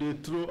time they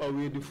throw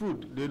away the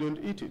food. They don't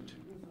eat it.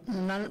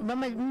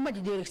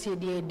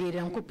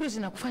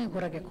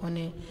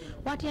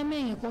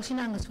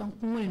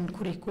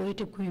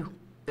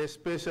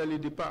 Especially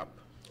the pap.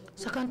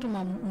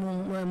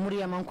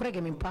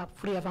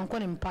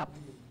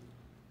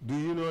 Do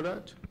you know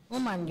that?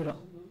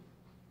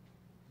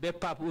 The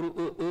pap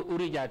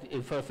urijat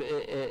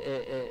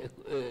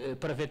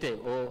perfete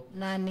or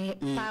nani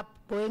pap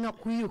poenga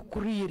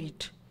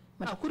kuririt.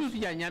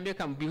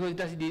 Because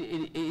that's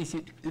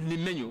the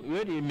menu.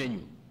 Where the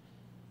menu?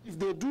 If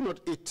they do not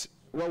eat,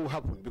 what will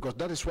happen? Because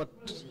that is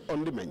what's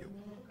on the menu.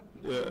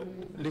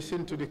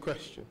 Listen to the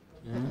question.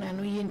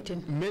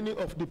 Many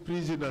of the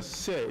prisoners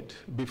said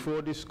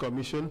before this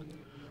commission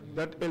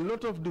that a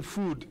lot of the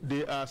food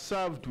they are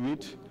served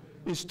with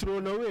is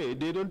thrown away.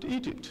 They don't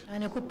eat it.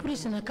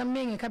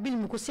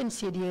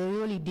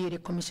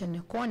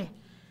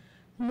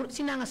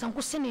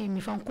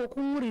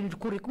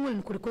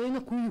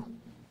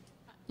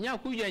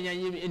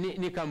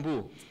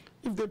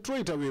 If they throw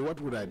it away, what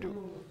would I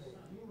do?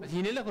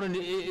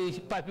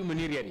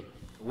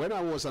 When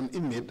I was an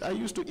inmate, I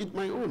used to eat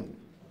my own.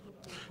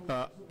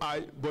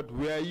 But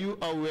were you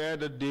aware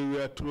that they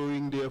were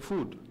throwing their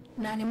food?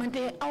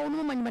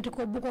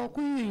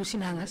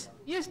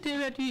 Yes, they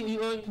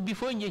were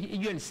before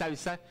you and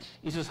Savisa,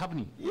 it was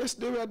happening. Yes,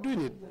 they were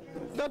doing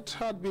it. That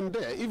had been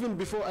there even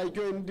before I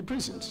joined the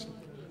prisons.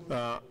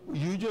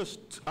 You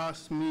just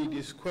asked me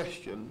this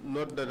question,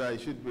 not that I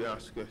should be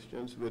asked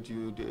questions, but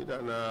you did,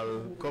 and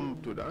I'll come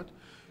to that.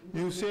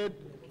 You said,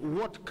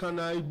 what can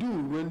I do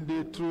when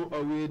they throw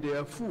away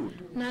their food?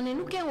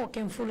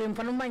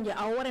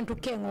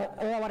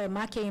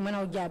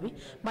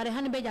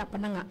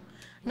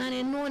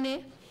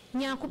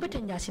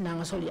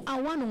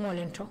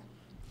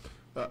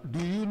 Do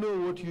you know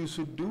what you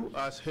should do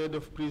as head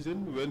of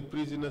prison when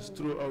prisoners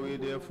throw away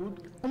their food?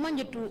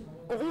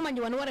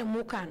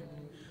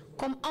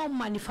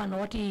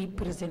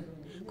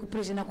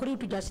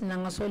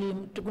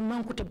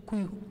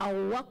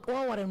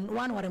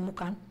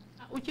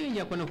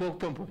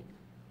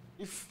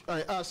 If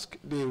I ask,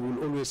 they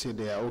will always say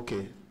they are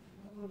okay.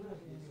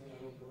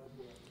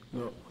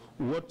 No.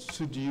 What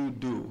should you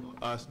do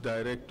as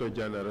Director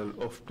General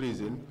of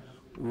Prison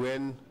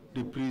when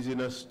the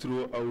prisoners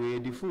throw away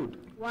the food?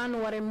 One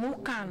ware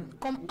mukan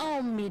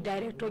come me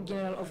Director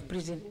General of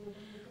Prison.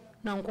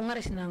 na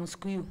ngongare sinang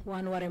skuyu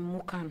wan ware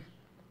mukan.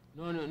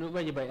 No,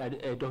 by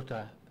a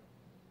doctor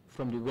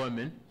from the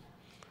government.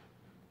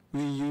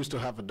 We used to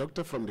have a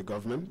doctor from the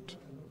government.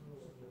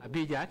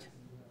 Abijat.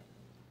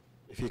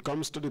 If he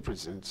comes to the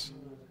prisons,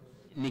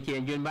 Niki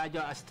and John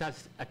Bajo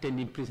starts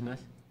attending prisoners.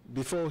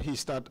 Before he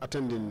start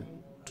attending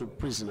to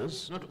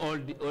prisoners. Not all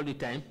the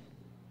time.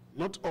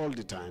 Not all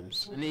the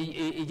times. And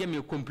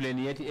he complain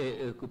yet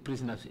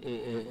prisoners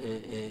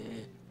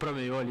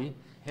primarily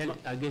health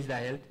against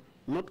their health.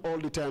 Not all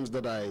the times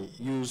that I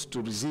used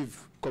to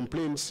receive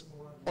complaints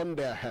on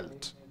their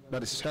health,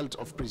 that is health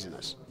of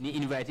prisoners. Ni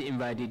invite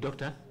the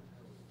doctor.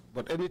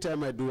 But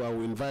anytime I do, I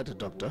will invite a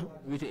doctor.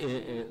 With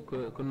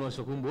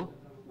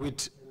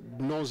with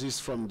nurses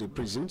from the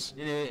prisons.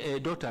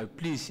 Doctor,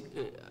 please,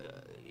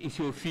 if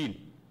you feel.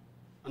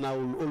 And I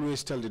will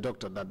always tell the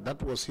doctor that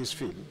that was his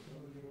feel.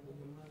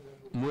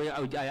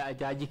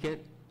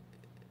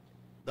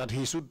 That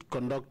he should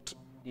conduct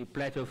the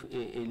plight of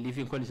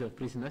living conditions of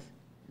prisoners.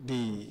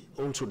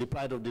 Also the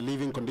plight of the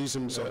living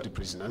conditions of the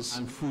prisoners.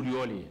 And food,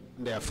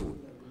 their food.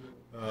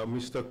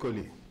 Mr.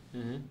 Colley,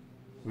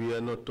 we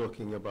are not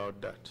talking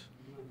about that.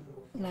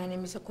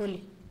 Mr.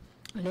 Colley.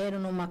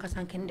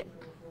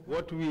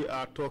 What we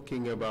are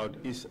talking about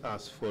is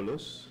as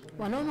follows.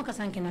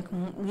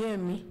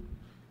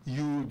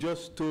 You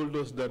just told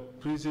us that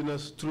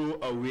prisoners throw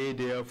away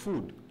their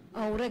food.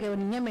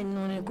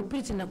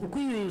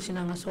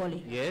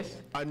 Yes.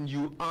 And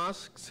you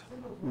asked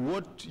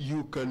what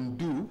you can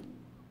do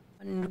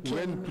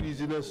when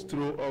prisoners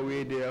throw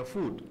away their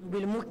food.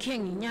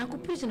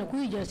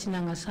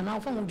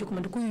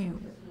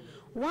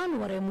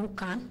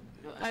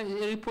 I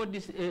report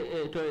this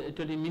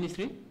to the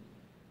ministry.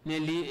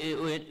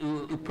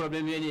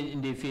 Problem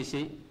in the face.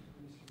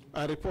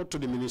 I report to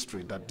the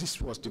ministry that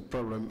this was the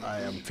problem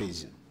I am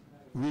facing.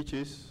 Which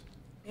is?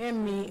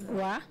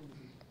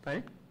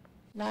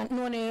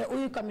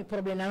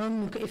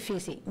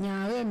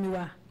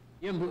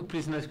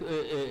 Prisoners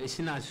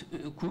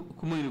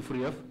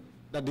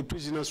that the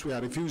prisoners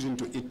were refusing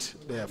to eat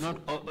their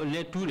food.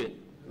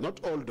 Not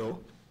all though.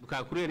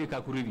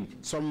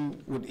 Some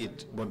would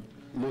eat, but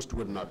most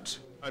would not.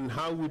 And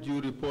how would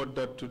you report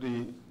that to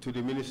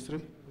the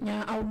ministry?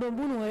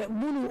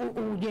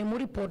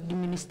 Report the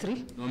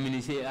ministry. No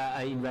ministry.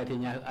 I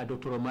invited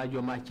Dr.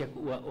 Omajo ma check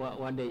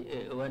one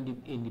day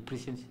in the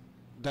prisons.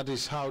 That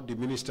is how the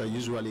minister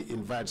usually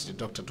invites the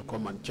doctor to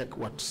come and check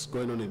what's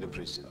going on in the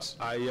prisons.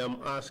 I am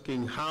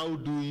asking, how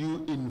do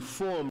you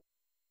inform?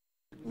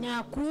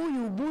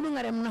 Nyakuyu bunu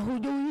ngarem na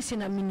hujo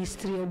yisina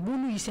ministry o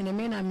bunu yisina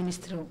mena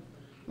ministry.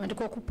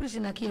 Mandiko ku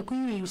prison ki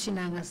kuyu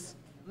yusina ngas.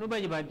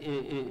 Nobody about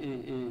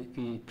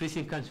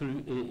prison council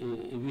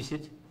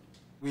visit.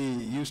 We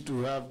used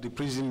to have the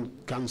prison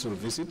council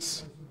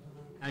visits.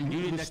 And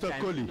during Mr.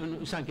 that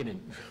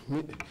time,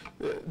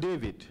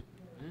 David,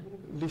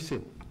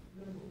 listen.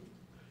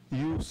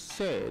 You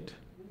said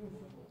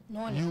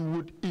you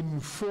would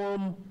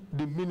inform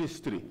the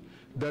ministry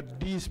that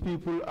these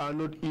people are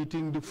not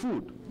eating the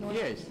food.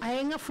 Yes. I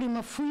am from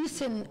a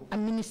fuisen a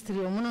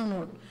ministry of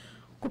Mono.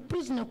 Could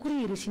prisoner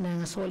courier is in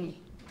Anasoli.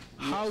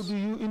 How do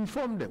you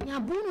inform them?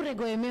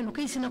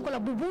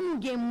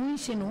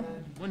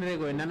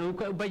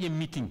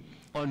 Meeting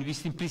on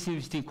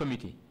visiting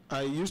committee.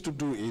 I used to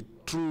do it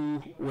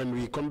through when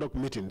we conduct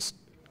meetings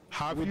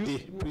with the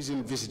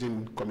prison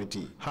visiting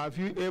committee. Have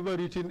you ever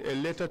written a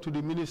letter to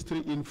the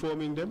ministry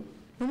informing them?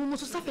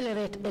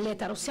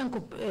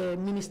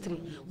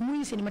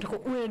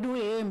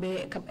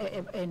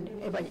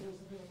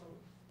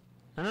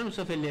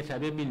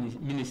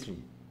 Ministry.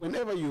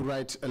 Whenever you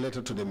write a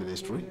letter to the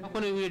ministry,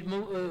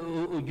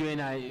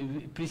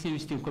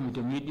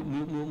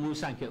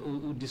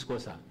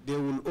 they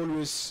will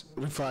always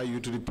refer you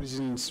to the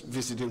prison's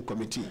visiting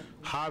committee.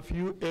 Have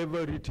you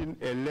ever written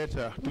a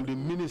letter to the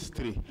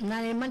ministry?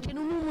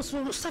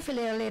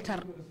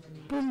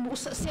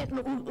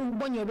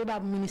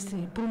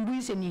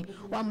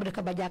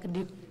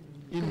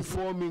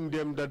 Informing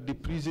them that the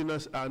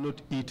prisoners are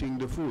not eating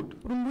the food?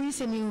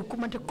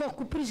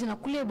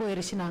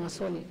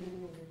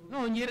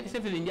 No,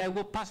 I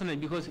go personally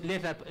because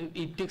later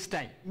it takes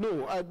time.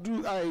 No, I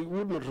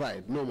would not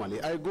write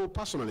normally. I go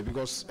personally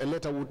because a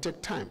letter would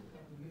take time.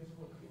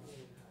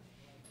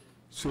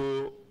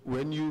 So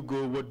when you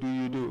go, what do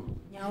you do?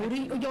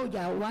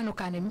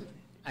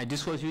 I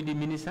discuss with the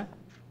minister.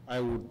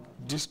 I would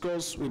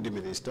discuss with the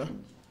minister.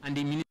 And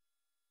the minister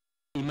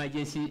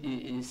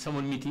emergency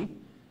summon meeting.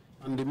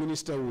 And the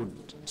minister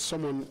would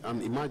summon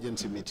an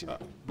emergency meeting.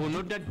 But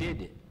not that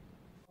day.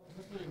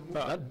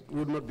 That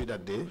would not be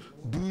that day.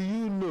 Do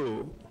you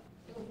know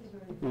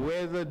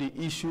whether the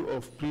issue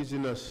of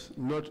prisoners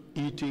not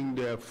eating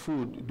their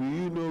food, do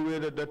you know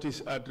whether that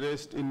is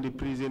addressed in the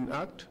Prison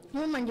Act?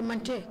 No,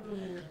 manjimante.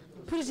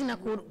 Prisoner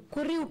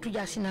kuriu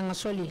tujasina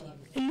ngasoli.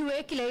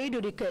 Iluwe kila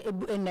ido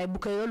na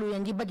bukayolu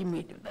yanji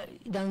badimi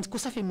dan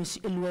kusafi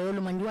iluwe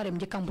manjuare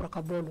mjekambura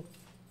kabolo.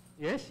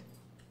 Yes?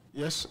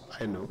 Yes,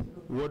 I know.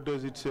 What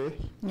does it say?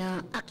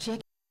 Na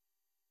actually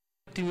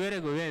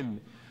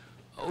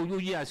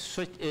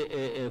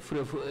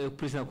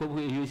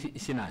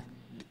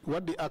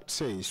What the act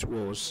says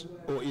was,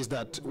 or is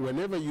that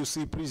whenever you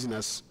see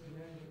prisoners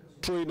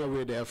throwing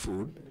away their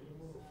food,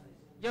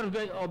 you don't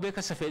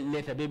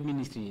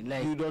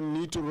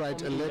need to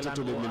write a letter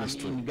to the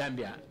ministry. In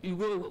Gambia, you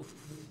go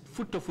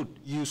foot to foot.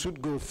 You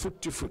should go foot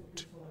to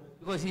foot.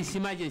 Because it's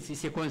emergency,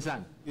 it's a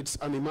concern. It's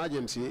an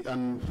emergency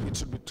and it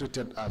should be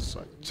treated as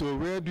such. So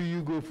where do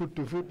you go foot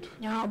to foot?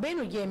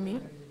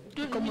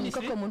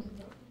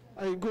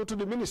 I go to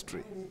the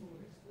ministry.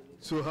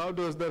 So how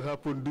does that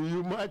happen? Do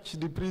you march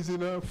the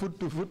prisoner foot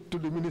to foot to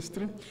the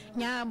ministry?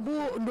 That's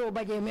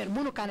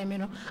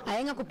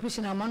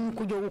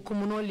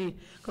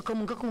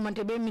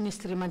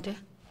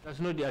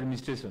not the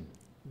administration.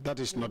 That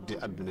is not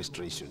the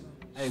administration.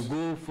 I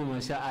go for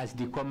myself as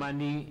the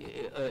commanding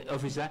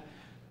officer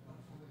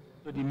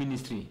to the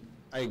ministry.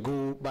 I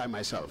go by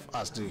myself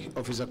as the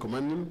officer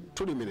commanding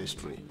to the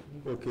ministry.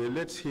 Okay,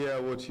 let's hear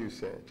what you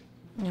said.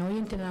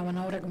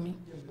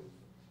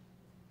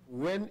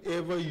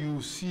 Whenever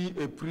you see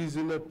a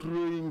prisoner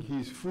throwing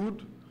his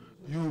food,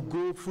 you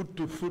go foot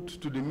to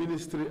the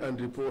ministry and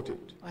report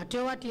it. That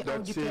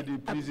say the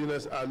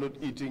prisoners are not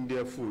eating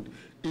their food.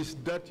 Is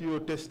that your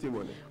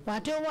testimony?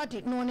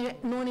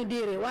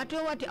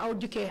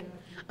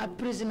 A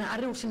prisoner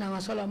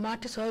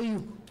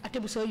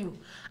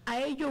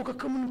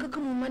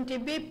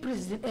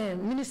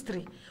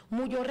ministry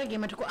mujo rege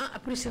matiko a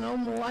prisoner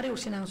mo ware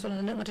usina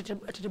solo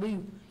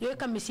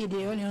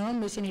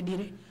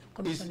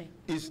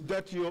Is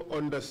that your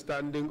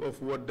understanding of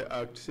what the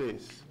act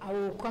says?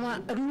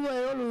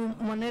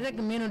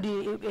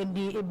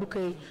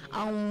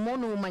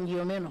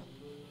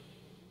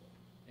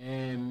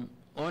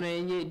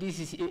 This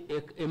is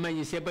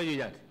emergency.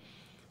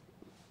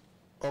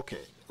 Okay,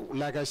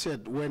 like I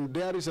said, when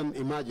there is an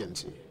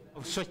emergency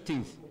of such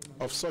things,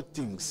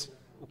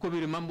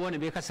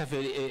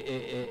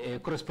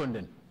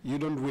 correspondent. You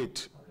don't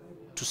wait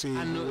to say.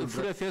 And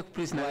for the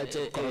prisoner,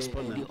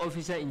 the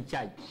officer in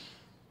charge.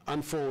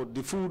 And for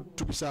the food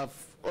to be served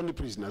on the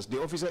prisoners,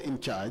 the officer in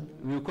charge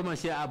will come and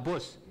say, our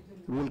boss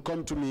will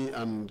come to me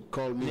and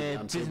call me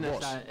and say,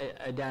 boss,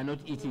 they are not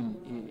eating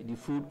the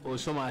food, or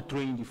some are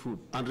throwing the food.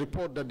 And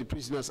report that the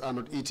prisoners are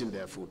not eating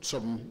their food.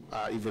 Some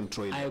are even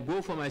throwing. I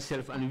go for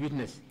myself and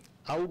witness.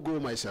 I will go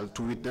myself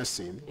to witness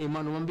same.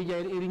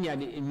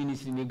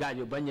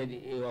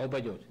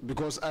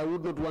 Because I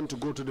would not want to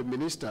go to the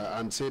minister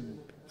and say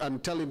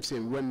and tell him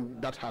same when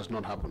that has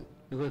not happened.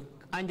 Because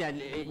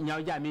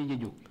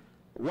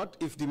what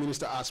if the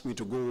minister asked me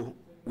to go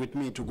with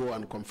me to go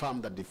and confirm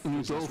that the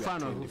prisoners were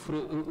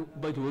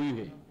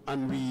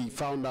and we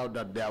found out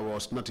that there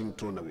was nothing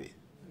thrown away?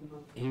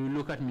 He will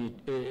look at me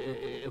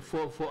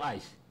for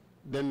eyes.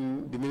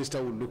 Then the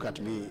minister will look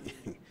at me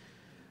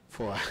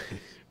for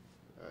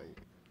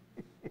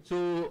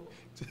So,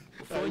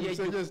 are you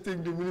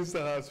suggesting the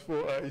minister has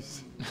 4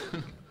 eyes?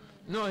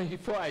 No,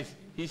 4 eyes.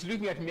 He's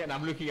looking at me and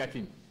I'm looking at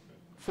him.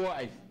 4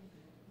 eyes.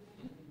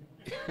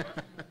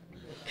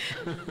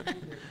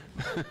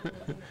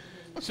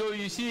 So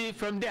you see,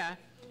 from there,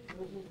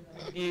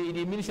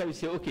 the minister will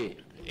say, okay,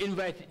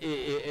 invite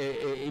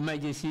a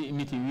emergency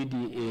meeting with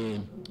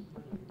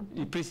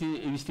the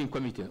prison visiting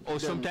committee, or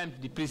sometimes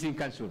the prison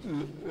council.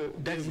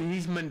 That's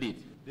his mandate.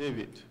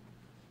 David,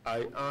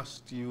 I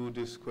asked you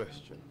this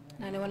question.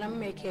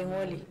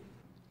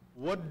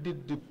 What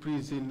did the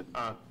Prison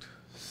Act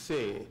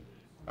say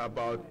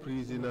about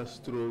prisoners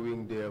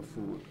throwing their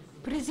food?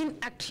 Prison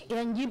Act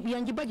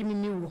yanji baji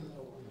mimiwo.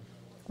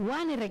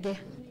 Wani rege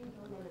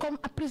comme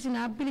a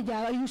prisoner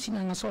bilija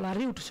yusina ngasola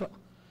riutu so.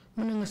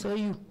 Munanga so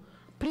you.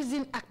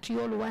 Prison Act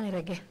yolo wani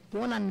rege.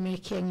 Wonan me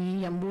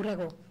kenyi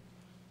yamburego.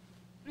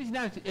 Prison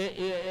Act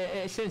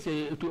sense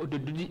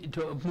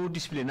to more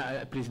discipline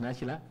prisoner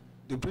chila.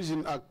 The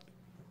Prison Act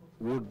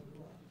would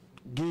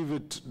give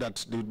it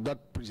that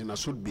that prisoner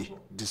should be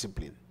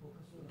disciplined.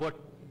 But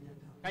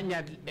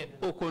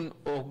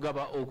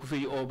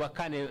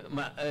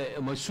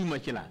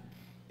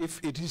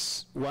if it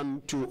is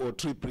 1, 2, or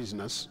 3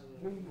 prisoners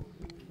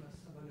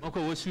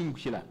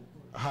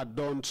had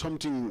done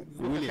something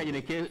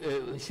willing,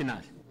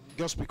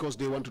 just because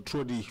they want to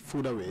throw the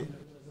food away,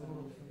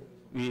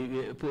 we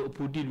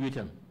deal with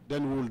them.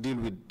 Then we will deal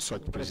with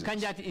such prisoners.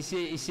 Kanjat is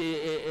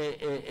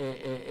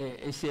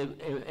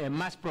a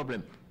mass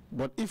problem.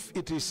 But if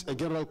it is a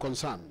general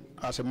concern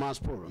as a mass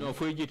problem, no,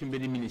 for you to be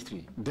the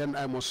ministry, then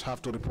I must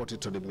have to report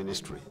it to the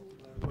ministry.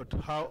 But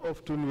how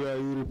often were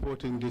you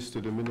reporting this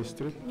to the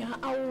ministry?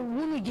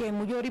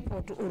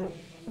 Report to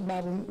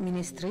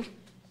ministry.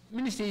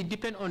 Ministry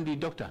depend on the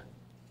doctor.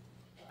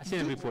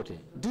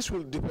 This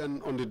will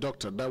depend on the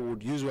doctor that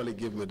would usually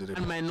give me the report.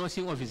 And my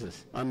nursing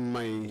officers. And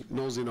my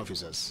nursing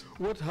officers.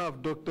 What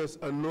have doctors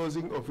and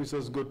nursing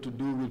officers got to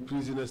do with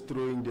prisoners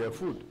throwing their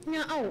food?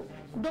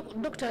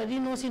 Doctor, the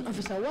nursing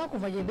officer, work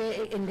over in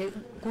the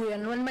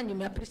Kuyan man, you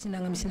may prisoner.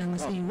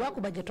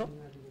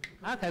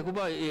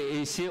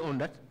 I say on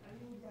that.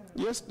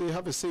 Yes, they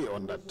have a say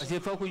on that.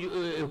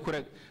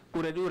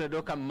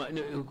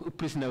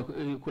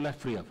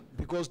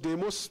 Because they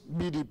must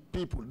be the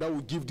people that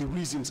will give the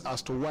reasons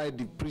as to why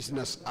the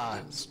prisoners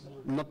are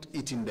not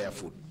eating their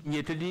food.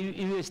 I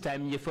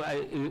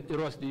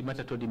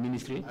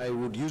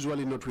would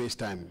usually not waste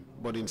time,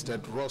 but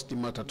instead roast the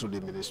matter to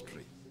the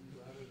ministry.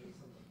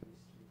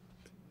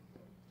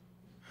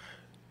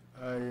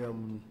 I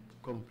am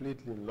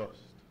completely lost.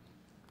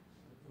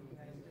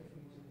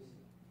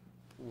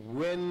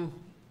 When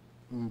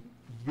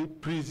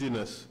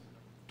prisoners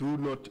do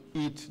not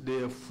eat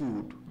their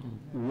food,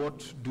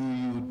 what do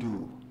you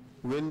do?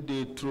 When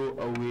they throw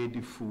away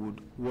the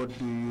food, what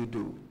do you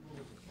do?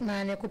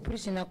 Nane ku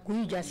prisoner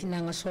kuyu jasi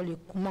nanga soli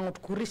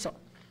kumangot kuriso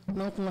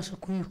mangu ngaso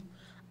kuyu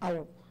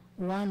au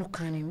wanu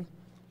kanemi.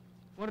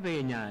 What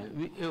they nya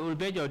we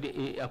bejo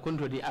the according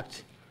to the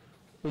act.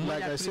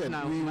 Like I said,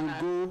 we will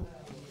go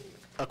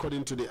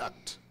according to the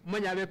act.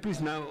 Manya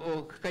prisoner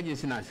or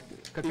kajinsina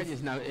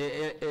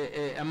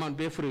amount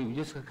be free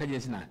just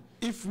kajinsina.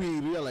 If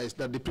we realize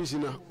that the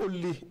prisoner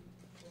only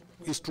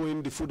is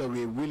throwing the food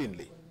away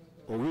willingly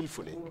or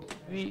willfully,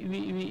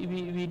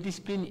 we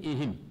discipline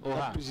him or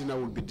that prisoner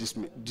will be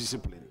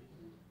disciplined.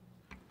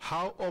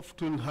 How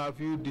often have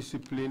you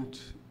disciplined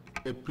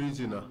a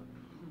prisoner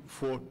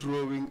for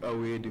throwing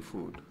away the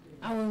food?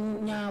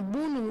 Nya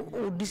bunu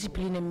o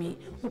discipline me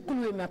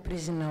ukulu me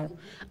prisoner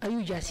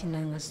ayu jasi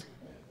nangas.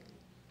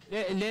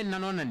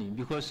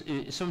 Because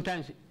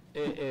sometimes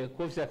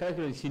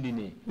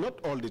not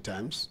all the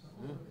times,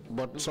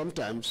 but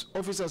sometimes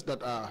officers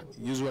that are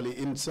usually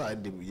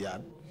inside the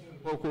yard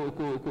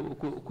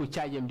could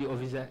charge the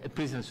officer, a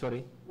prisoner,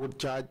 sorry, would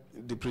charge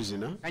the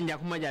prisoner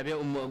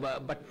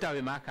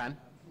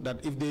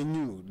that if they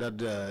knew that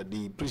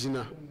the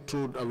prisoner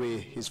threw away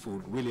his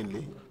food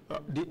willingly.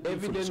 The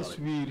evidence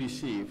we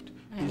received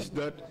is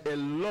that a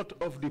lot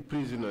of the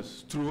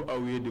prisoners threw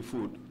away the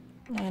food.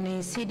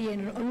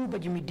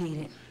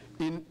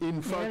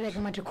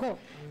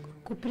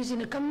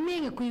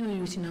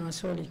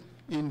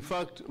 In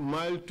fact,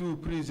 Mile 2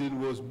 prison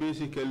was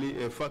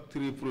basically a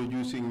factory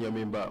producing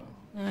nyamimba,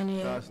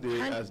 as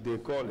they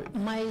call it.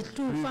 Mile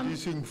 2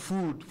 producing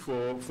food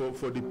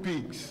for the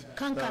pigs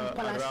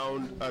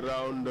around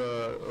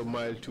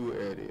Mile 2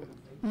 area.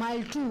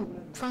 Mile 2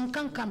 fan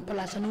Kankan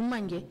Palace no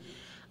manje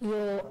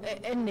yo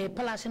ene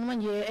palace no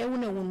manje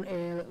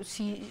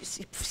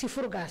si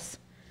furgas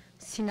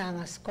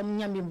sinangas comme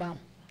nyambimba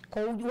ko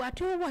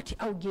wati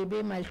au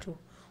gebe Mile 2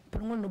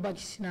 pour ngol no bagi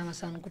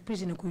sinangas an ko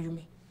prison ko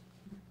yumi.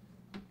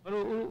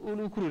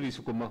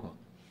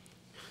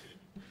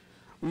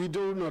 We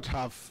do not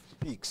have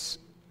pigs.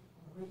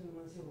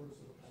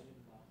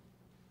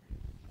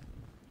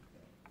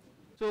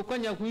 So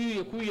kwanya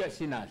kuya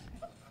sinas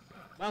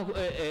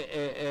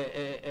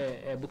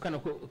bukana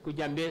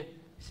kujambe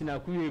sina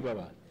kuyu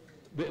baba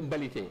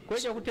balite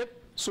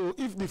so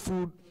if the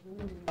food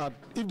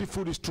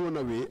is thrown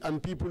away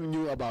and people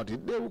knew about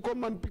it, they will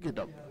come and pick it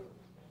up.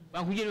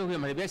 Where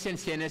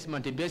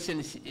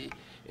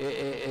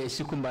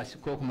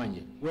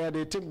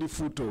they take the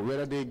food to,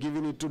 whether they're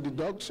giving it to the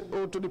dogs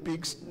or to the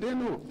pigs, they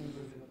know.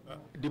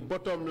 The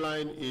bottom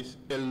line is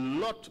a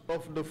lot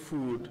of the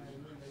food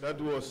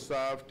that was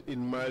served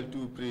in Mile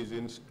 2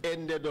 prisons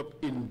ended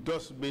up in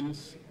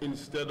dustbins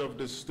instead of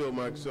the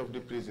stomachs of the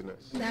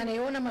prisoners. Nane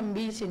ona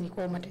mambisi ni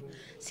komate.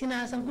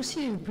 Sina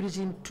sankusi in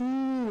prison tu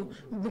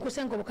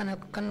bukosengo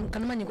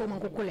kanama ni koma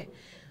kokole.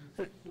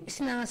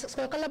 Sina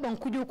skala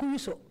bankujo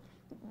kuyuso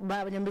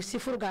ba nyambe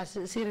sifurga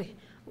siri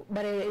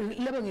bare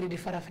labangiri di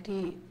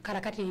farafati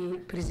karakati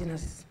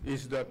prisoners.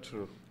 Is that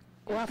true?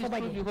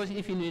 Because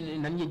if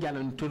in nanye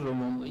jalan turo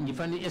mom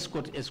ngifani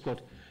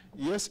escort.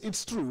 Yes,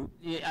 it's true.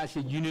 As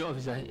a junior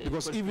officer.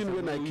 Because even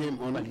when I came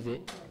on,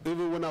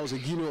 even when I was a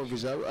junior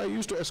officer, I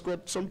used to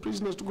escort some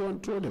prisoners to go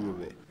and throw them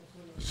away.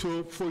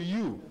 So for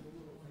you,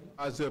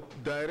 as a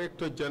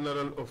Director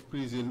General of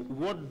Prison,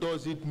 what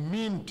does it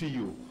mean to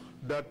you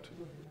that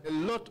a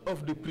lot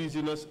of the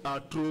prisoners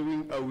are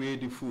throwing away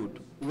the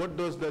food? What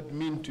does that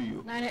mean to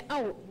you?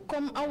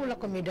 Comme awula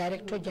comme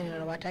Director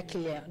General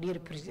watakile di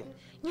prison.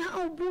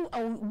 Nya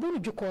bu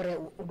jukore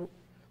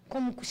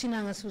comme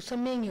kusinanga su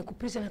samengi ku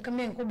prison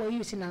kamengi ko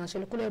boyu sinanga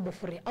so ko lebo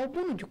fure aw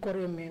bunu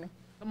jukore meno.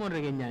 Come on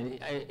again,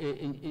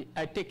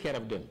 I take care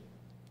of them.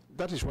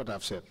 That is what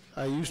I've said.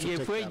 I used to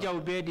take care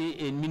of them.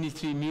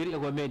 Ministry,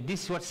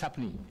 this is what's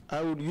happening.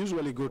 I would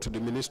usually go to the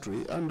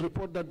ministry and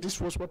report that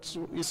this was what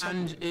is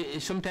happening.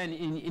 And sometimes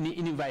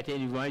invite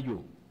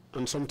you.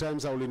 And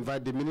sometimes I will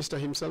invite the minister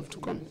himself to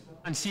come.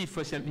 And see it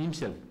for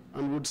himself.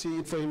 And would see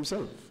it for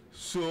himself.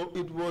 So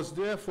it was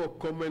therefore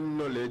common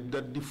knowledge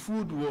that the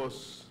food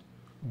was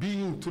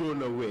being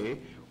thrown away.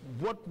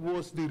 What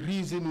was the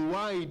reason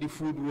why the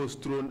food was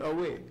thrown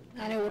away?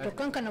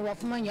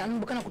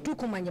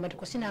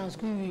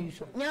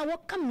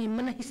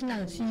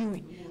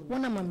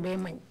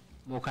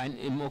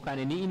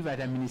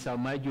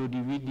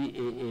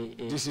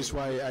 This is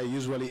why I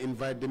usually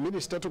invite the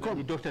minister to come.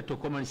 The doctor to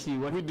come and see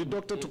what. With the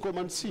doctor to come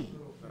and see.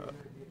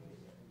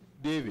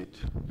 David,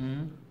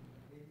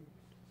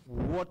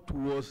 What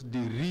was the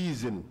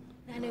reason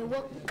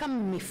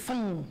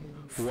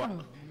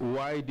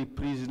why the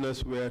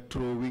prisoners were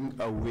throwing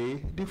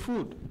away the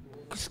food?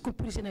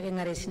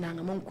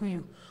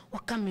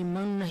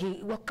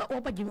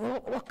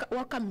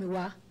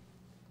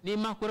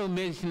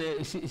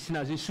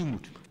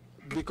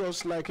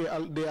 Because like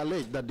they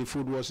allege that the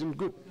food wasn't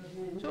good.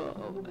 So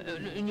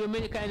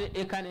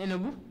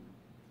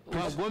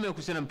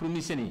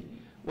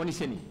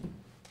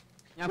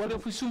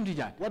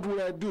what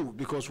will I do?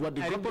 Because what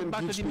the government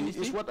gives me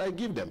is what I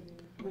give them.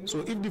 So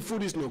if the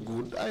food is not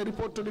good, I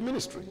report to the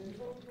ministry.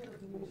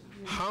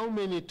 How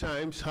many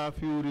times have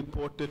you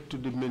reported to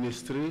the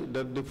ministry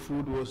that the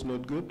food was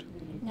not good?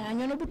 Let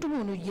me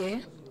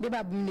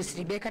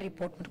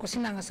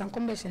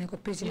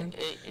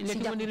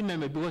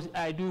remember, because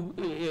I do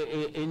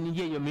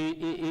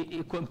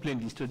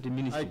complaints to the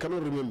minister. I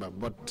cannot remember,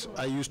 but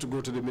I used to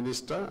go to the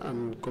minister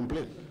and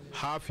complain.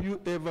 Have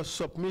you ever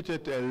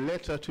submitted a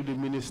letter to the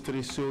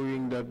ministry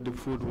showing that the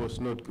food was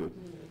not good?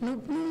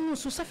 No,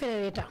 so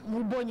safeleta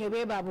mulbonye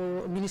beba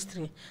bo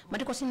ministry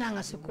matiko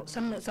sinanga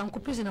sanko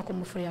prisoner ko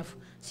mufriaf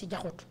si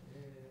jaxot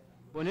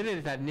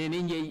bonere ta ne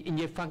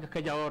nje fanka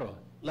kajaworo.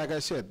 Like I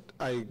said,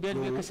 I go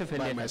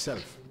by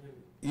myself.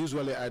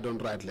 Usually I don't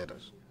write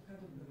letters.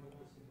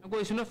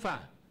 It's not far.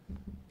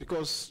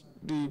 Because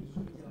the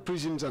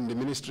prisons and the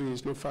ministry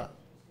is not far.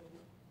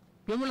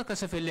 How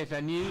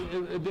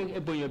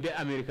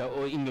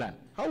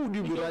would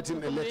you be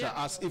writing a letter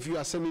as if you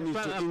are sending it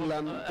to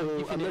England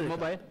or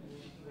America?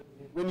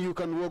 When you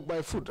can walk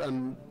by foot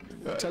and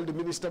tell the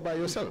minister by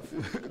yourself.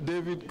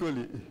 David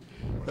Colley,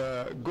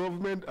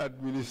 government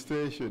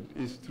administration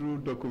is through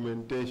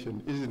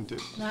documentation, isn't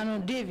it? No,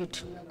 David.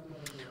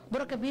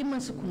 Boroka be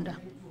man sekunda.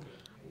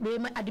 Be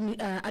my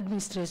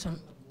administration.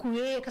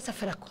 Kuye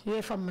kasafera ko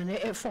ye famane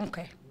e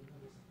fonke.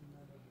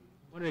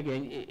 What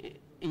again?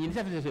 You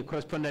have a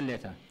correspondent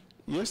letter.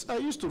 Yes, I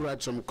used to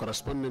write some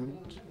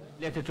correspondent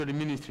letter to the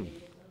ministry.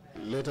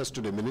 Letters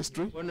to the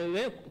ministry.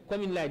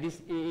 Coming like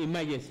this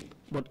emergency.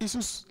 But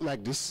issues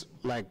like this,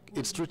 like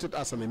it's treated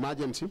as an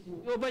emergency.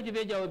 You don't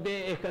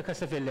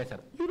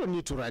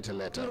need to write a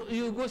letter.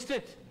 You go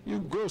straight. You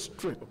go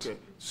straight. Okay.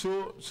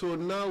 So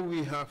now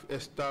we have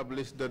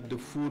established that the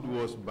food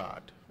was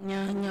bad.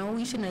 Yes.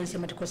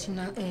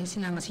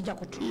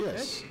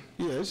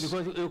 Yes.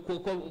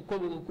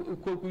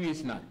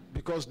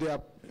 Because they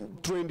are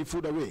throwing the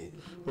food away.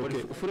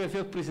 Okay.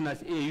 For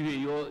prisoners,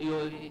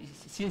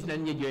 since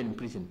then you joined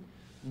prison.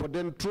 But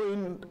then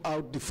throwing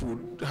out the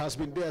food has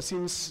been there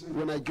since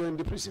when I joined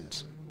the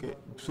prisons. Okay.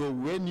 So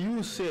when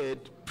you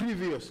said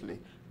previously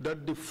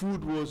that the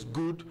food was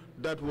good,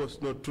 that was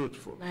not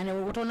truthful.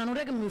 No,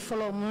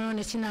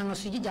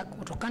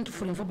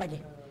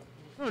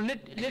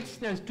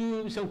 let's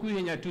do some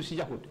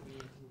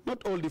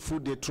not all the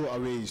food they throw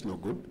away is no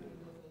good.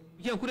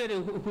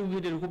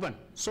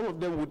 Some of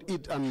them would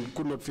eat and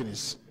could not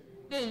finish.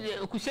 And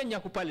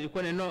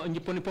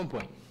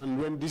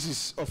when this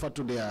is offered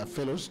to their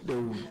fellows, they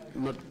will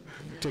not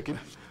take it.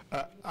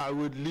 I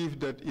would leave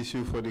that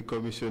issue for the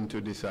commission to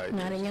decide.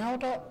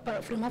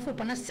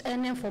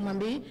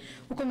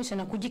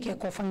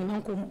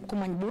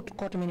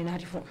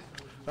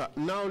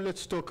 Now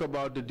let's talk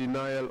about the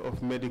denial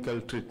of medical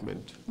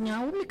treatment.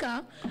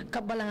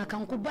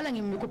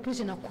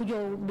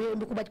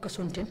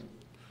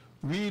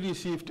 We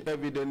received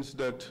evidence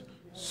that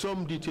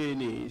some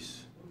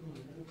detainees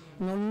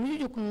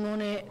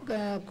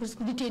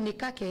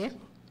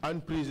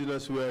and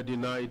prisoners were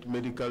denied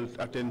medical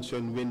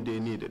attention when they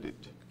needed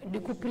it.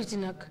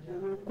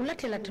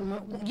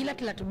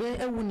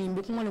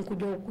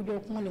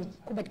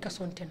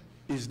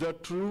 Is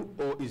that true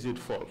or is it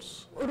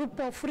false?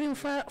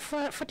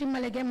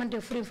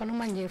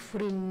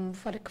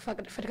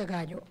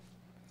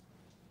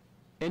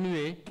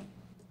 Anyway,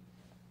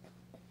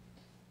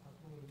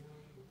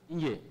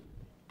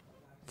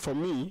 for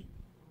me,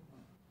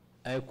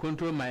 I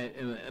control my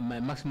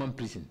maximum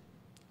prison.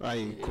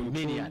 I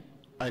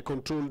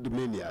control the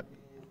main yard.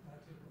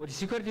 For the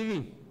security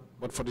wing.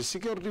 But for the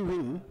security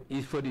wing,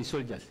 is for the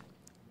soldiers.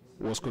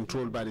 Was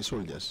controlled by the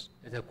soldiers.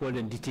 As I call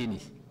them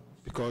detainees.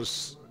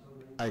 Because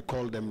I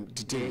call them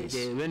detainees.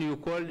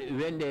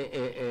 When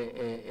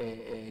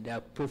they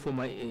perform,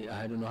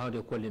 I don't know how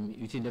they call them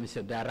within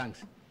themselves, their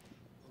ranks.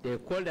 They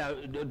call their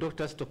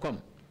doctors to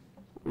come.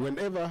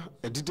 Whenever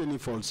a detainee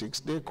falls sick,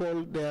 they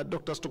call their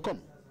doctors to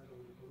come.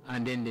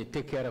 And then they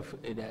take care of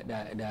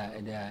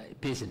their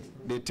patients.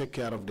 They take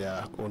care of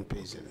their own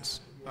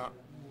patients.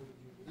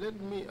 Let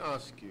me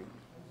ask you,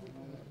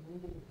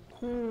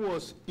 who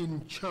was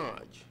in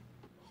charge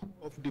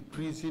of the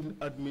prison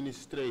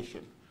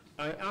administration?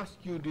 I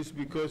ask you this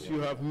because you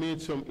have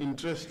made some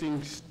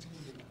interesting,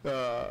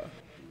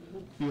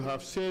 you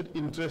have said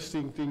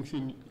interesting things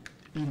in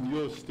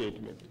your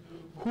statement.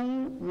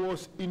 Who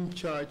was in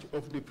charge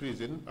of the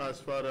prison as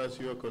far as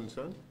you are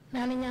concerned?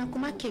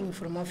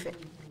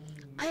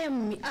 I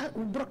am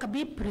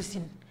Brokabi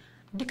prison.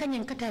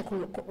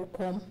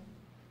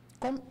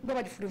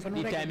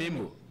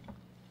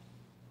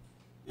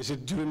 Is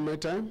it during my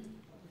time?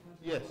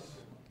 Yes.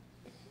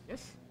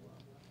 Yes.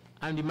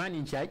 I'm the man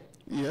in charge.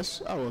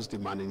 Yes, I was the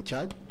man in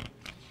charge.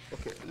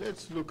 Okay,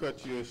 let's look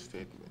at your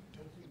statement.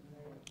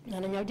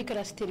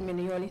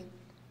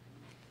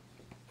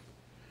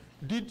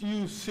 Did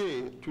you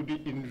say to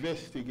the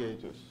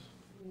investigators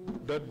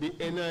that the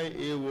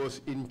NIA was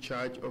in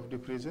charge of the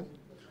prison?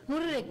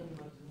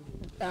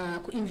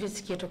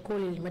 Investigator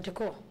Colley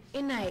Trrc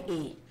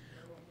NIA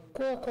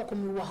ko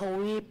mi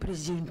wahawe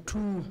prison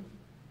too.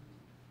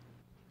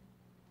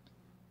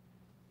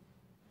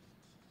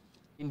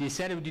 In the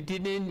side of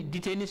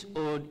detainees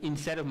or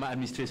inside of my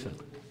administration?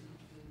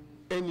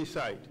 Any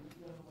side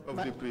of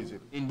the prison.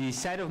 In the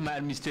side of my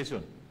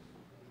administration.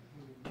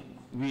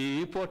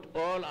 We report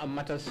all our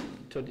matters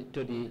to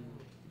the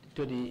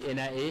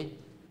NIA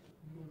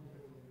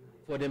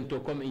for them to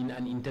come in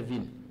and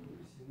intervene.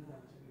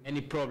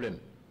 Any problem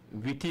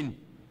within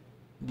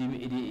the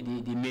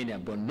mania,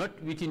 but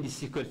not within the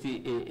security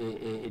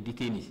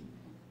detainees.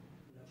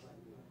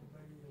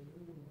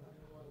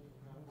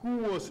 Who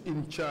was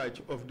in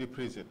charge of the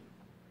prison?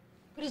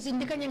 I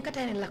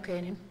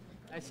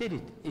said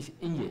it. It's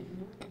Inge.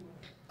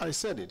 I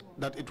said it,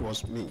 that it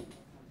was me.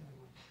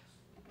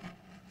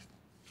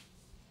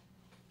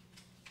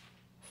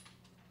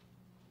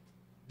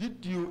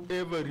 Did you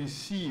ever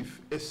receive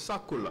a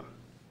circular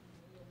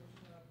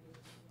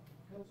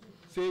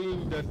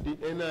saying that the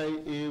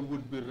NIA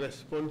would be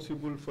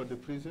responsible for the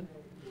prison?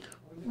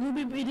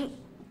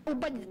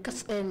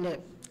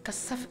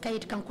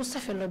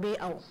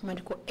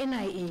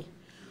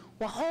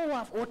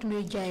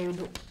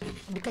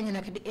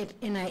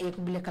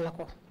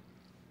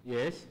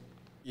 Yes.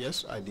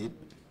 Yes, I did.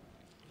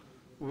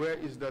 Where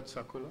is that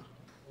circular?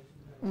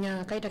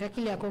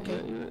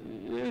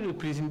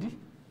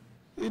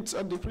 It's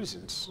at the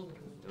prisons.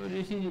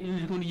 It's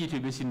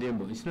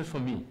not for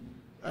me.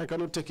 I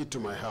cannot take it to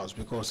my house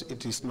because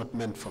it is not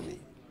meant for me.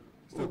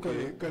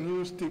 Okay, can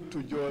you stick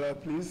to Jola,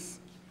 please,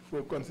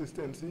 for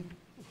consistency?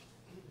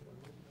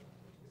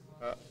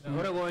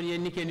 Go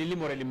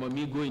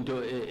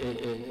into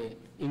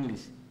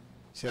English.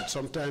 Said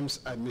sometimes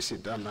I miss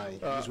it and I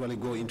usually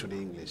go into the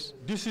English.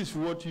 This is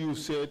what you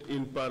said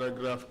in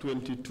paragraph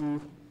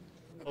 22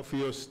 of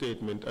your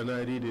statement, and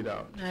I read it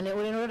out.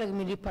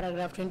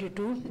 Paragraph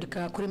 22.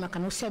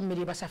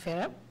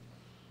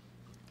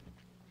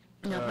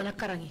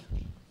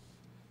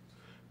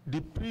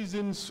 The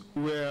prisons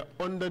were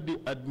under the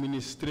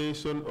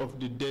administration of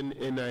the then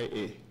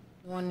NIA.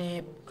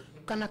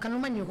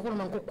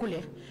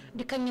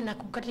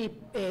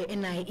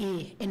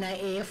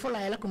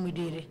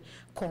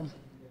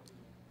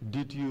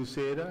 Did you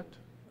say that?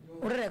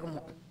 I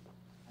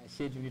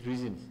said with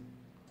reasons.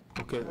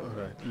 Okay, all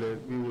right.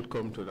 We would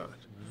come to that.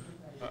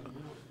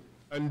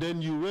 And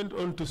then you went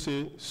on to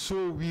say,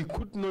 so we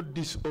could not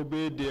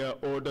disobey their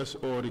orders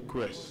or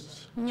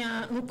requests.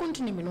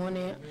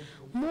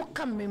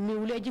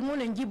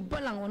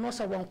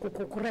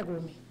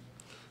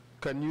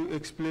 Can you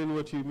explain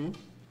what you mean?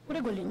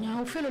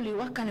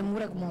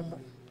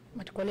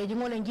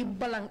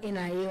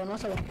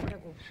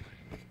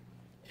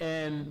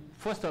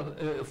 First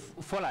of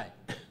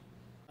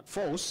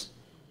False.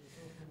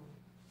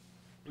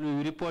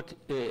 We report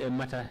a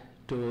matter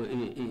to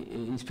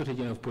Inspector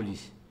General of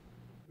Police.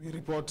 We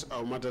report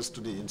our matters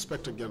to the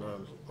Inspector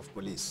General of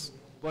Police.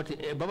 But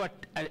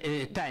at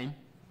a time.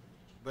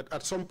 But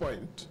at some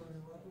point,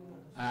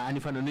 and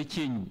if I don't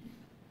change,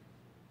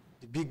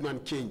 the big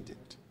man changed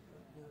it.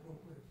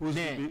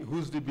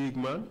 Who's the big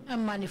man?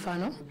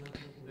 Manifano.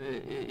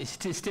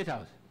 State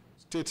House.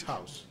 State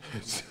House.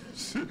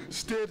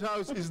 State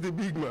House is the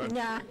big man.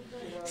 Yeah.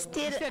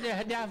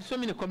 They have so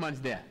many commands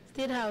there.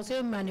 State House,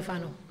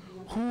 Manifano.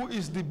 Who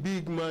is the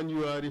big man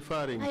you are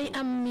referring to? I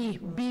am me,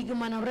 big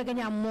man. I'm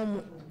reganya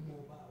momu.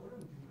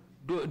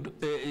 Big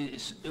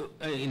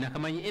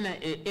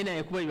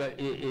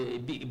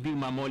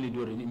mamoli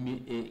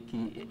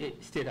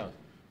State House.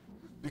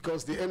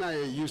 Because the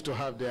NIA used to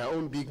have their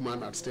own big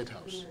man at State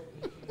House.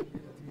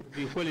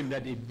 We call him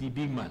that the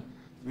big man.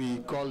 We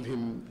called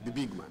him the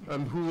big man.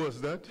 And who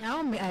was that?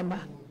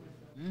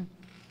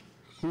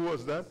 Who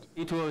was that?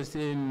 It was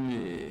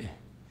say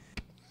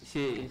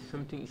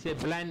a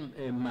blind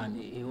man.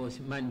 He was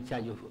man in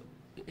charge of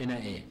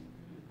NIA.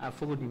 I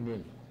forgot the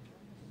name.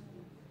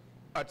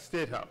 At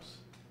State House?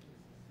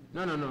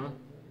 No.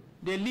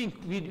 They link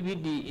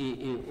with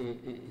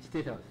the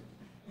State House.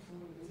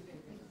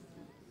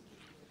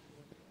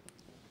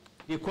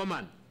 The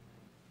command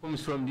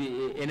comes from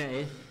the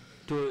NIA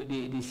to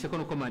the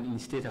second command in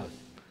State House.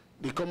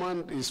 The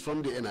command is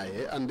from the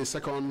NIA and the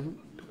second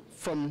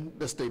from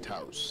the State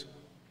House.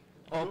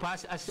 Or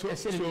pass as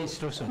an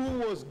instruction. Who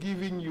was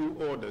giving you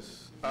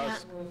orders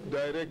as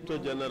Director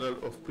General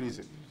of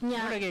Prison? But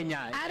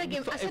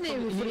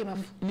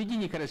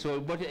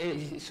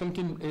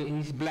something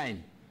he's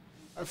blind.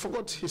 I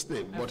forgot his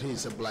name, but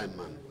he's a blind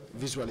man,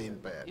 visually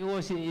impaired. He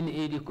was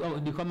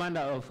the commander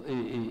of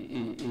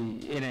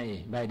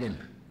NIA by then.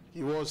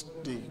 He was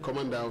the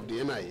commander of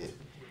the NIA.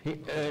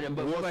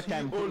 Was he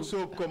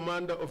also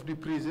commander of the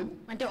prison?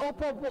 No.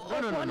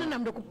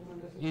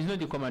 He's not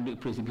the commander of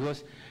the prison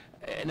because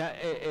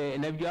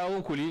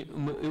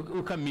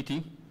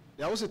meeting.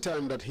 There was a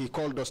time that he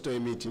called us to a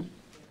meeting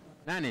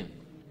And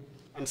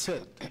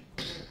said,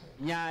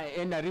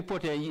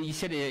 report he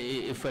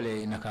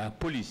said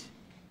police.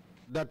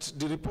 That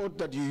the report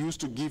that you used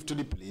to give to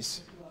the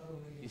police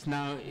is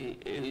now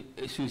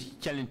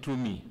challenged through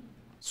me.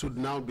 Should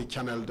now be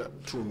channeled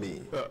through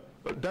me.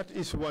 That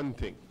is one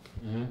thing.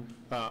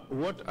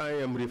 What I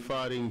am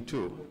referring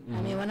to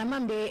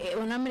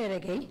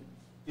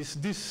is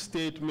this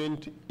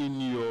statement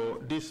in your,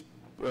 this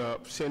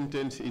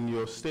sentence in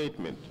your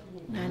statement,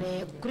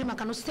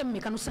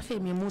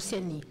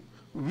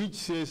 which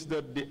says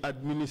that the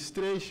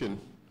administration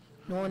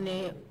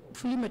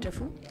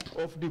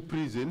of the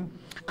prison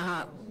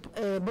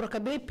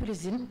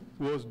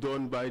was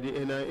done by the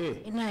NIA.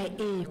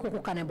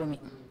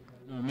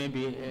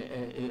 Maybe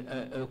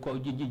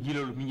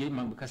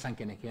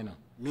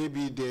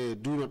maybe they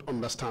do not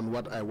understand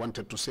what I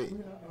wanted to say.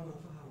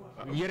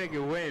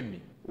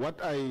 What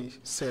I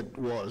said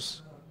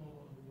was,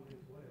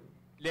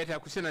 I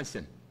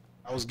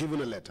was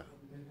given a letter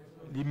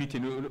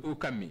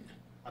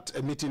at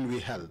a meeting we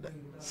held.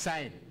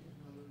 Signed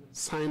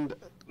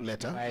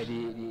letter by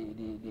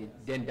the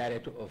then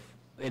director of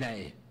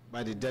NIA.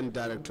 By the then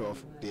director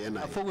of the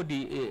NIA.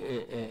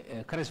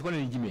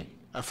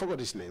 I forgot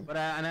his name.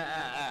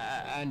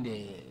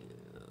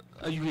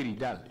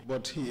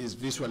 But he is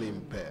visually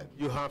impaired.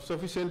 You have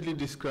sufficiently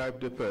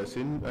described the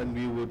person, and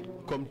we would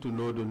come to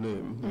know the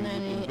name. We would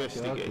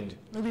investigate.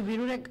 Okay.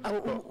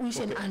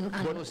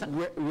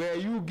 But were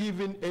you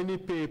given any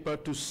paper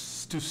to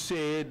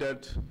say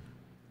that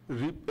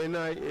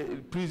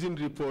NIA, prison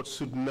reports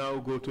should now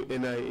go to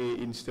NIA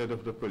instead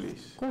of the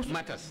police?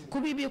 Matters.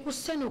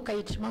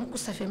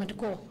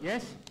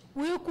 Yes.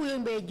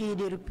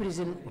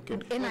 Prison. Okay.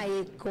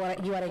 NIA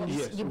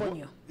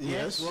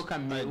Yes.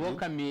 Welcome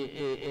me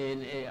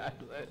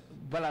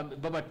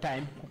Baba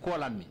time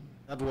call me.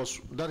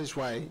 That is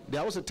why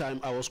there was a time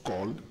I was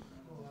called.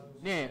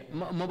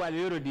 Mobile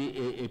euro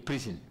the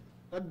prison.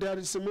 That there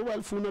is a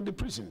mobile phone at the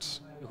prisons.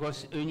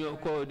 Because you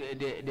call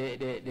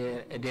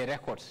the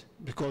records.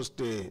 Because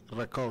they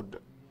record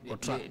or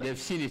track. They've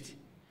seen it.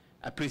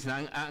 A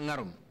prisoner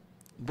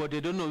but they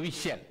don't know which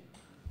cell.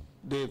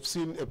 They've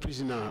seen a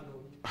prisoner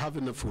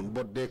having a phone,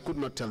 but they could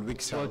not tell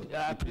which cell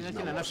the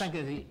prisoner was.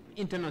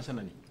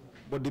 Internationally.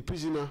 But the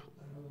prisoner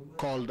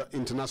called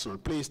international,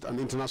 placed an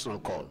international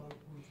call.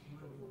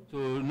 So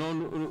no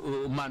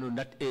man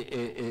that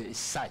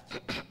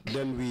search.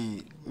 Then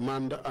we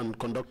manned and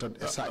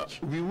conducted a search.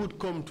 We would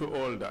come to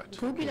all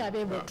that.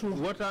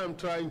 What I'm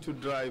trying to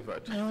drive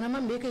at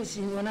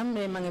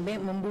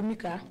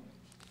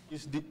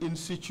is the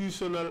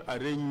institutional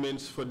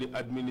arrangements for the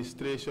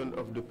administration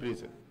of the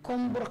prison. Who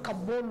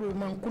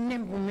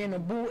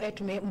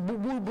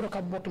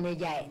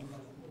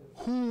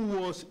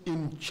was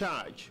in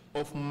charge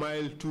of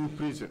Mile 2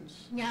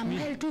 prisons?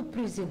 Mile 2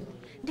 prison.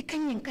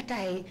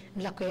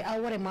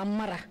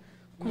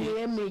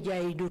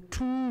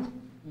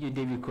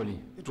 David Colley.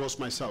 It was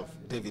myself,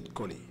 David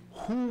Colley.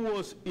 Who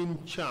was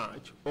in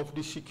charge of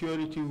the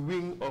security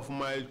wing of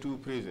Mile 2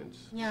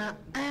 prisons? I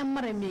am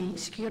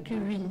security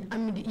wing.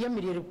 I'm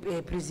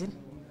the prison.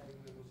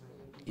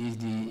 Is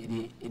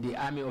the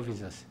army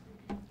officers?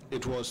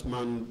 It was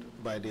manned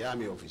by the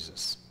army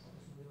officers.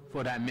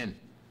 For their men?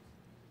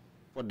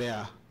 For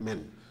their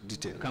men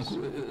detained.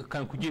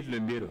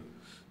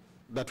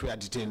 That were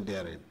detained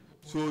therein.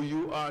 So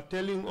you are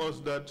telling us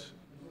that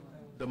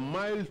the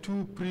Mile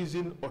 2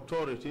 prison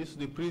authorities,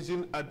 the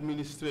prison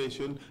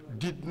administration,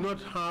 did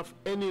not have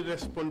any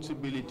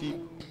responsibility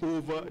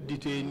over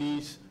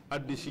detainees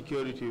at the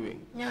security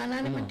wing?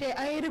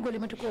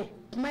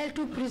 Mile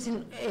 2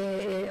 prison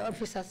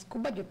officers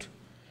kubajut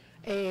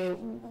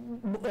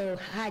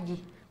haji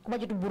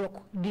kubajut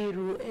burok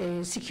diru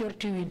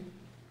security wing.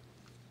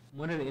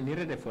 For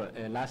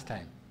last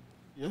time.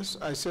 Yes,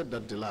 I said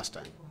that the last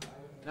time.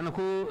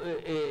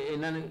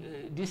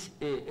 This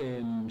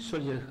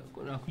soldier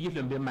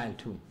Mile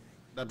 2.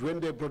 That when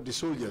they brought the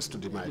soldiers to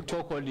the Mile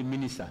 2, called the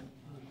minister.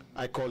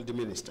 I called the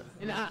minister.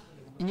 A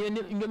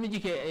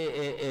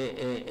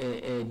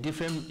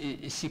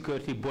different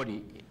security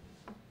body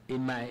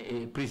in my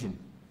prison.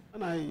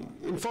 And I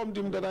informed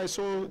him that I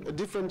saw a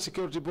different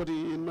security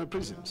body in my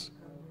prisons.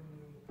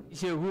 He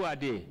said, who are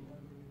they?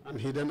 And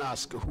he then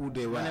asked who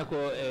they were.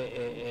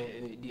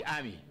 The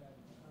army.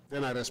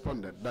 Then I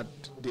responded that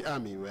the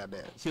army were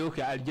there. He said,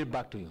 okay, I'll get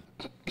back to you.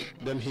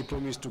 Then he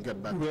promised to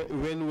get back.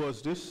 When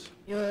was this?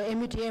 I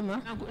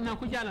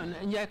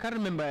can't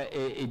remember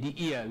the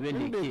year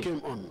when they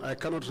came on. I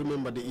cannot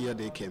remember the year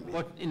they came in.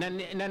 But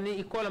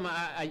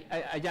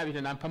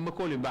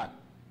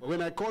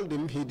when I called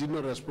him, he did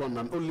not respond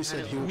and only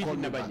said he would call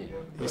me back.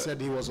 He said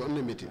he was on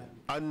the meeting.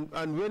 And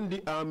when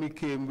the army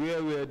came,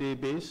 where were they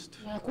based?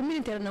 They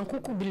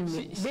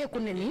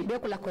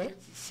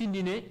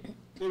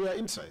were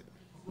inside.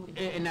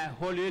 In a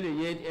hall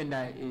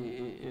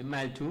in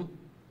Mile 2.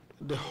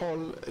 The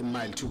hall in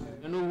Mile 2.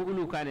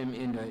 Look at them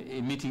in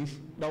the meetings.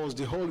 That was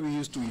the hall we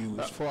used to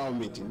use for our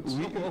meetings.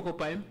 We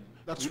occupy them.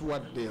 That's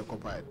what they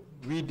occupied.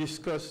 We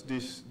discussed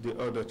this the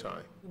other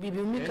time.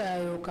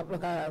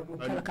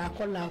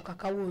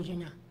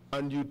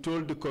 And you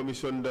told the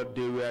commission that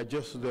they were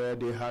just there,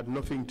 they had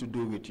nothing to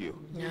do with you.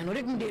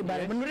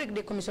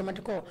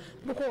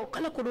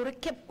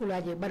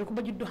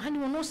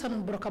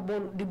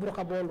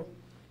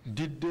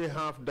 Did they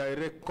have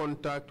direct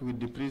contact with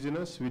the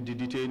prisoners, with the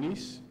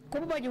detainees?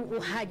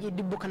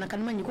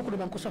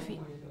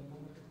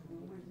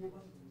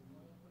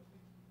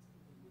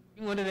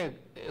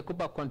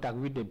 Contact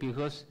with them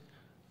because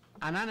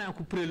anana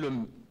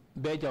kuprelum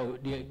beja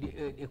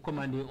the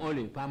commanding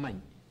only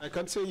permanent. I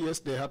can say yes,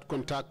 they had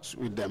contacts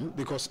with them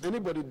because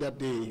anybody that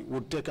they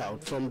would take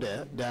out from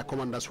there, their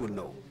commanders will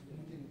know.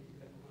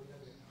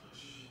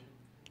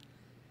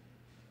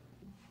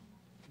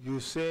 You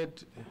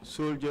said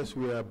soldiers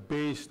were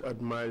based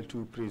at Mile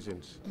 2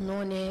 prisons.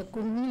 No,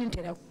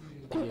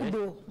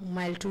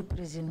 Mile 2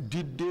 prison.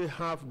 Did they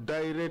have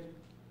direct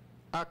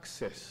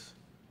access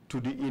to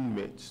the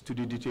inmates, to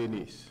the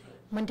detainees?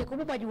 Did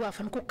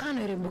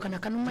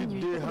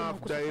they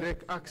have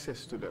direct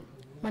access to them?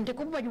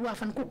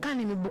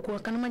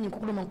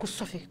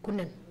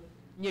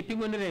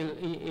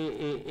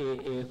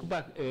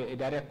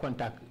 Direct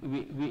contact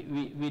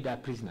with their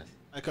prisoners.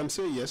 I can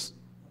say yes,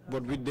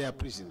 but with their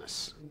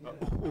prisoners.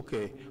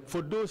 Okay,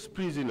 for those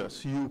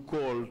prisoners you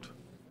called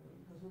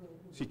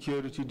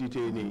security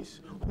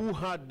detainees, who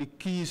had the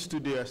keys to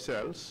their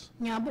cells?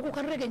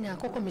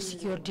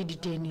 Security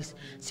detainees.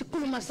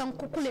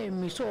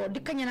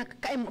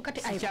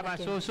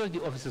 So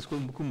the officers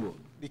kumbo.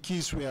 The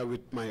keys were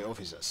with my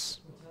officers.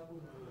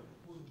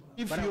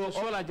 If you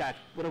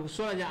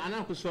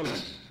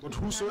but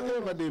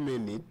whosoever they may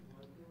need,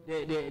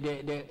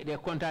 they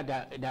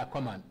contact their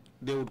command.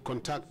 They would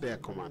contact their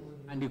command.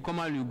 And the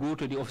command will go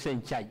to the officer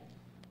in charge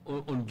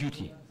on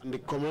duty. And the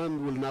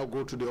command will now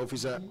go to the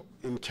officer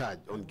in charge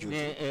on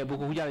duty.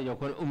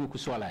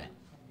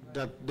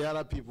 That there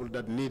are people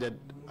that needed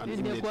an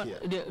inmate here.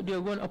 They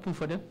are going to open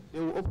for them? They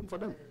will open for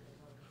them.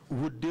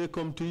 Would they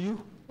come to you?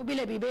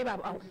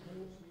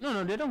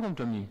 No, they don't come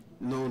to me.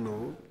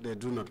 No, they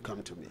do not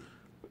come to me.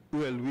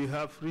 Well, we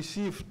have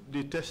received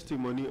the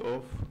testimony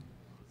of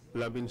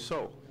Labin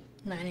Sow.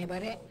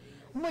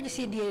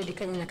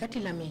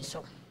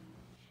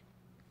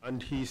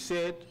 And he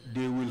said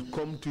they will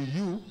come to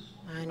you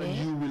and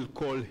you will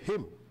call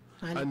him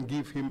and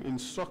give him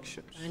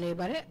instructions.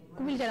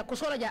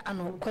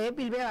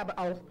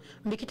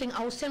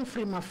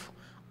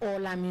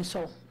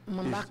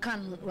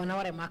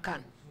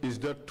 Is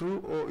that true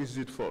or is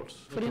it false?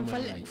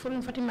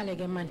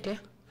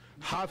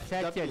 Half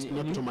that is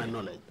not to my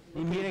knowledge.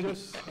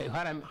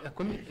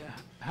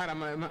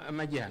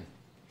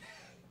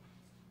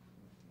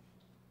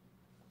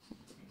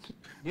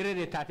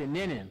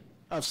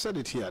 I've said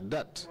it here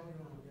that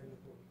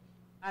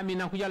when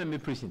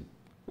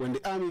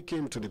the army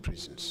came to the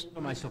prisons,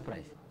 my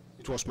surprise.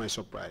 It was my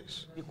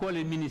surprise. You call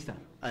the minister?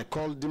 I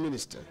called the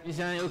minister. He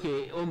said,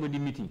 okay, on the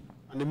meeting.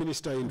 And the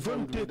minister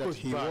informed me that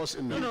he was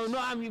in the No,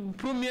 I'm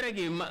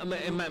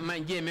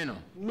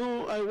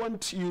No, I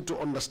want you to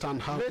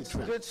understand how it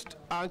went. Let's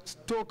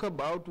talk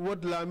about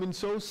what Lamin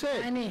Sow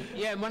said.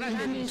 Yeah,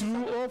 is it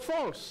true or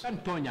false?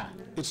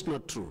 It's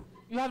not true.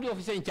 You have the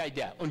officer in charge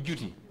there on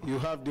duty. You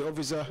have the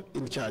officer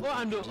in charge. Oh,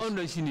 on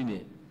the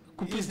sinine.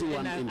 He's the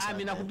one inside. I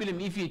mean, I could believe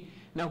if he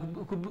now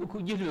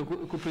could give him a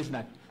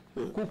prisoner.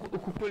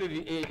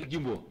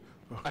 Jimbo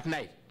at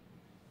night.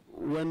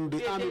 When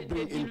the army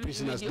bring in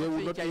prisoners, they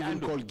would not even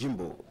call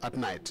Jimbo at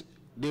night.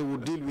 They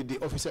would deal with the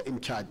officer in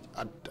charge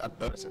at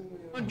present.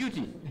 On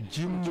duty.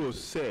 Jimbo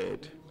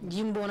said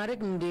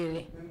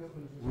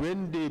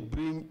when they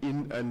bring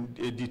in a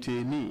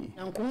detainee,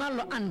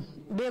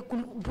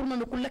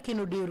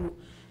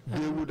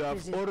 they would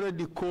have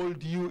already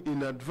called you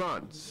in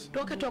advance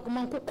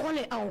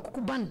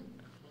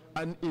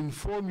and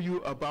inform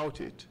you about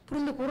it.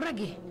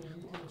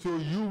 So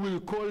you will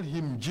call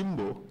him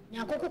Jimbo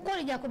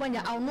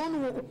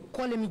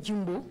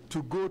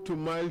to go to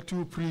Mile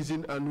 2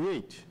 prison and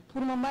wait.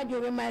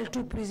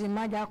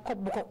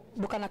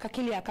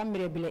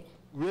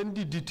 When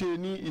the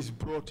detainee is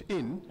brought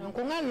in,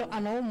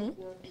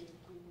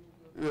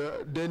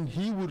 then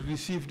he would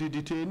receive the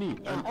detainee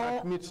and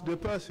admit the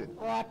person.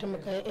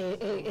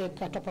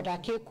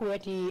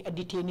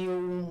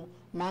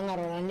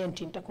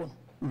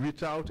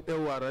 Without a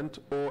warrant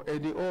or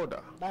any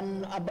order. Is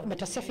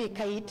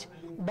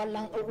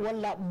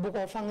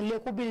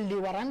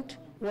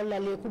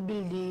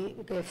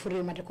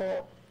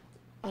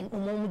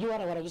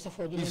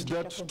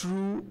that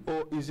true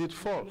or is it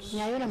false?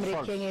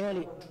 False.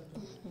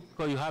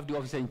 Because you have the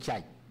officer in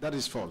charge. That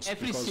is false.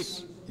 Every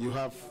shift. You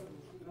have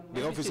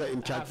the officer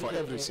in charge for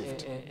every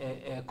shift.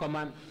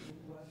 Command.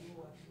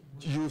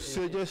 You're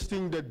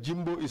suggesting that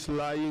Jimbo is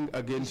lying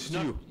against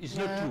you. It's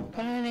not true.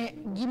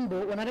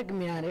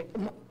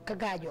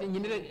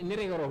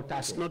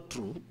 It's not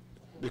true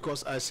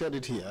because I said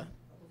it here.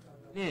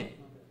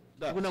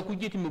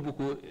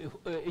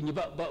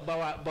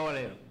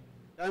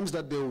 Times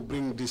that they will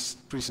bring these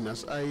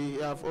prisoners, I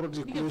have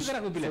already closed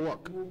for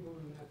work.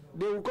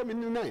 They will come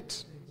in the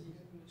night.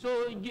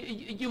 So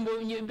Jimbo,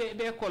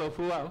 they call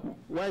for wow.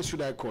 Why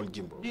should I call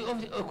Jimbo? The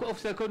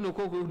officer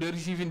they're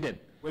receiving them.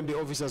 When the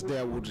officers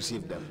there would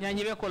receive them.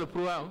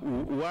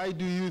 Why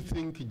do you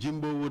think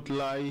Jimbo would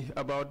lie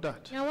about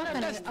that?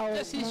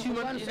 That's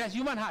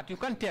human heart. You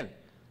can't tell.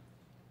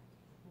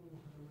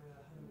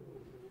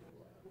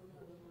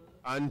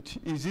 And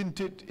isn't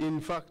it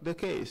in fact the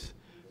case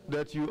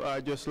that you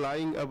are just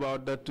lying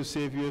about that to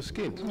save your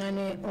skin? Take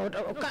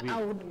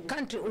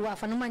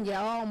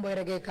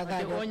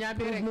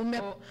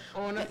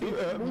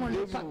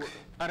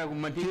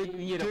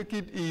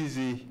it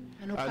easy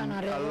and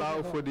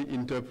allow for the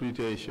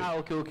interpretation.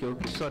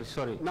 Okay.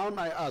 Sorry. Now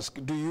I ask,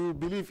 do you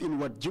believe in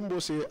what Jimbo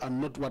said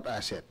and not what I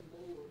said?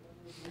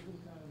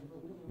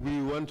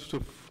 We want to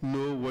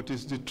know what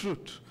is the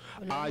truth.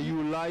 Are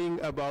you lying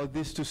about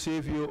this to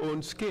save your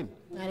own skin?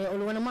 I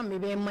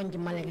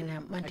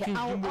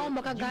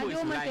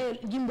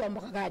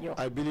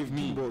believe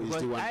Jimbo is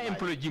the one. I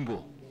employ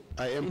Jimbo.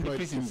 I employ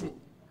Jimbo.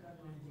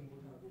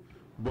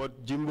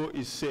 But Jimbo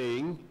is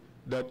saying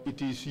that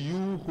it is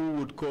you who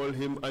would call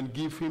him and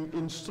give him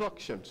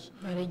instructions.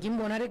 Take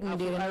him over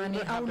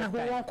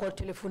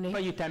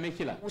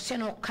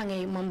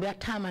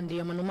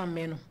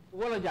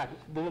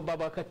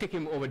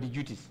the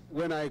duties.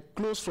 When I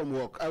close from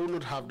work, I will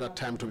not have that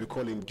time to be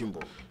calling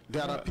Jimbo.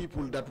 There are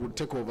people that will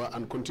take over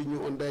and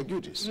continue on their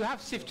duties. You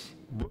have shifts.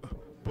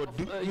 But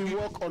we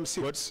work on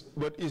shifts.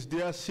 But is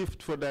there a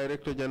shift for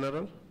Director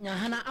General?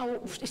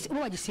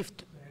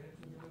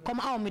 Come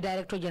out,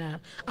 Director General.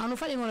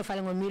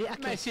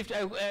 My shift,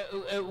 I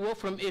work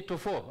from 8 to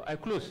 4. I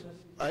close.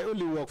 I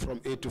only work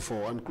from 8 to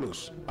 4 and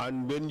close.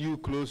 And when you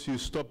close, you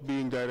stop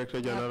being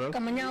Director General?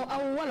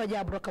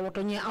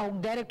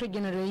 Director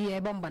General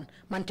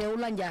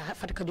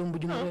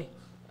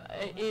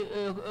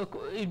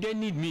if they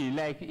need me,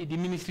 like the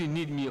ministry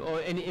need me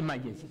or any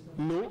emergency.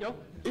 No.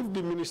 If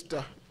the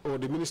minister or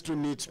the ministry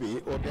needs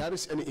me or there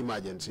is any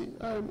emergency,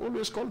 I am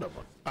always called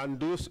upon. And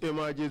those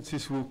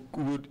emergencies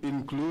would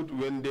include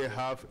when they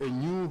have a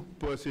new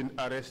person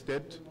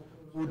arrested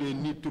who they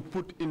need to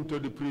put into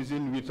the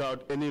prison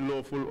without any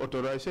lawful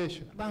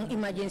authorization. Bang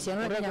emergency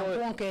no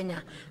kanya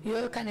Kenya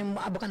yo kanem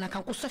abukana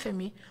kan ku sofe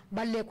mi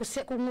balle ku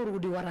se ku nguru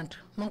di warrant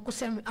man ku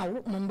sem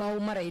aw man baw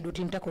mara do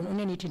tinta kon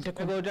oneni tinta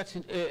kon. About that's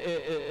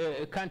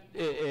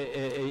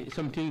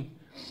something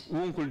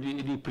won't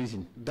the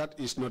prison. That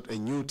is not a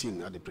new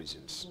thing at the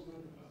prisons.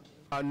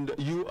 And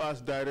you as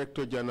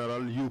Director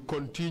General, you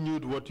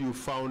continued what you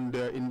found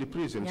there in the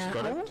prisons,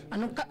 correct?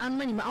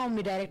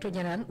 Director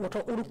General,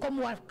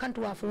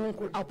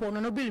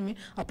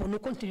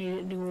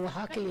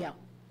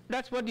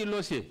 that's what the law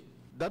says.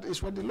 That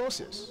is what the law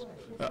says.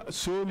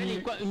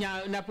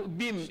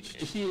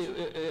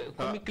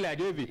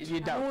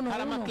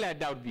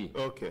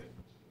 Okay.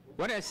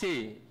 What I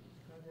say.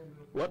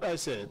 What I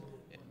said.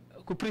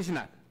 The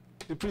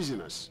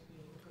prisoners.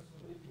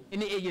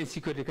 Any agent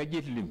security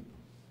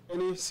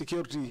any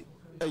security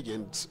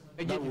agents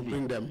that will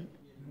bring them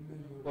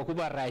would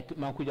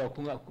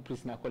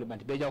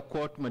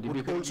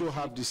also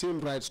have the same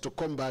rights to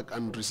come back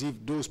and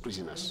receive those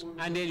prisoners.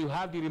 And then you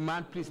have the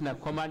remand prisoner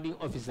commanding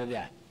officer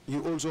there.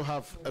 You also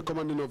have a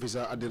commanding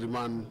officer at the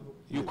remand.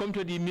 You come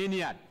to the main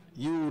yard.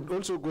 You would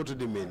also go to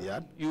the main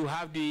yard. You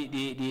have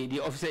the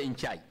officer in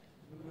charge.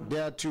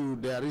 There too,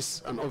 there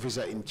is an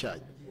officer in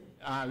charge.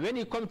 When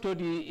you come to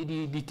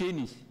the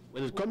detainees,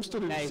 when it comes to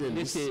the detainees,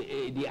 let's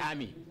say the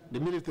army, the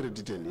military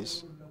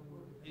detainees,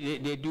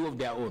 they do of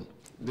their own.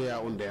 They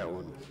are on their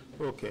own.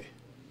 Okay.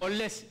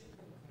 Unless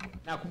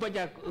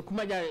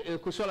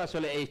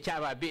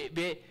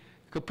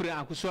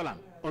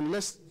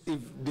unless if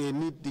they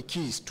need the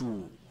keys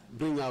to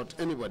bring out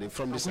anybody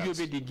from the cells,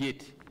 the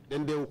gate,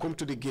 then they will come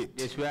to the gate.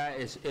 That's where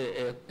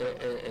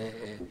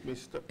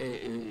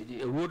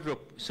a wardrobe,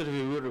 sort of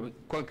a wardrobe,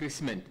 concrete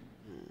cement.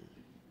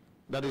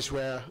 That is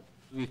where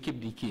we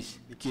keep the keys.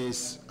 The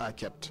keys are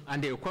kept.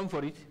 And they will come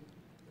for it.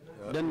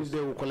 Then they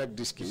will collect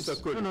these keys.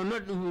 No,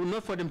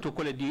 not for them to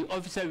collect. The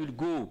officer will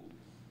go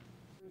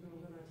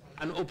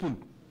and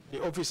open.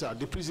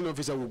 The prison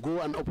officer will go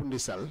and open the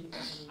cell.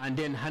 And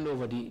then hand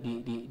over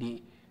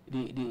the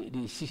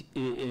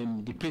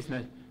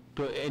prisoner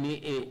to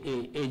any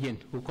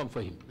agent who come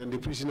for him. Then the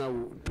prison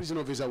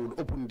officer would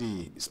open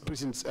the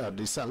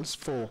cells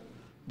for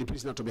the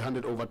prisoner to be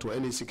handed over to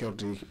any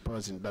security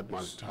person that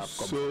must have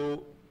come.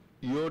 So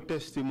your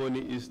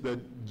testimony is that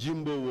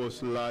Jimbo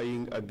was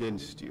lying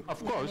against you.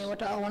 Of course.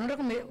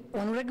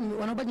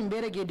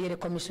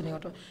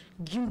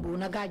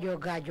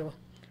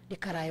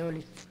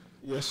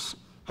 Yes.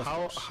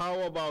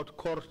 How about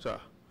Trrc?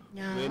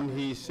 When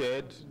he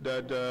said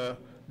that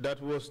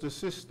that was the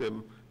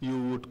system, you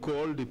would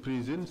call the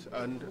prisons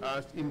and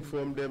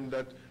inform them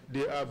that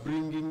they are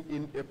bringing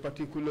in a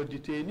particular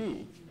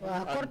detainee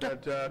and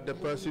that the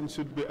person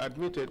should be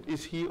admitted.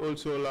 Is he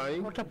also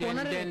lying?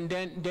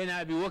 Then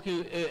I'll be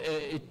working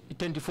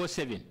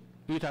 24/7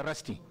 with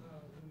arresting.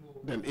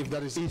 Then if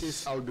that is the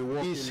case, I'll be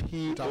working. Is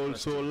he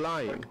also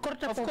lying?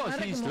 Of course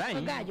he is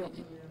lying.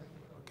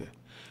 Okay.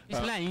 He's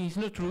lying, it's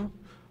not true.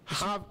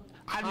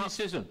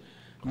 administration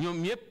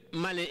ñom yep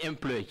malé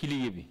employé ci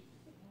liggéey bi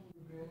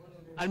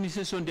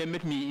administration they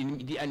met me in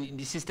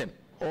the system.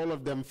 All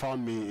of them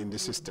found me in the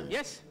system.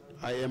 Yes.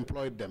 I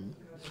employed them.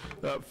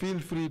 Feel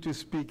free to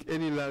speak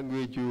any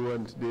language you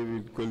want,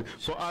 David.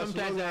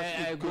 Sometimes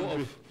I go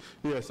off.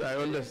 Yes, I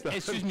understand.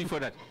 Excuse me for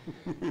that.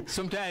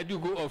 Sometimes I do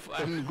go off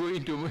and go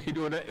into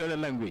other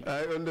language.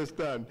 I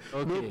understand.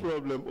 Okay. No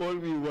problem. All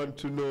we want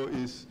to know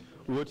is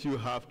what you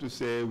have to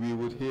say. We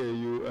would hear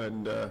you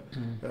and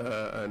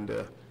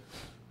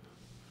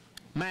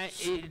my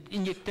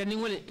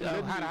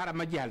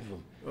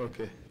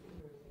okay.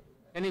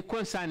 Any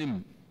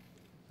concerning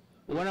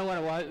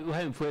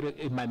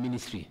my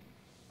ministry.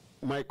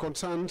 My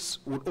concerns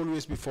would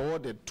always be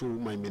forwarded to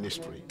my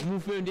ministry.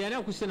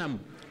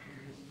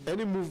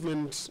 Any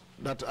movements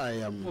that I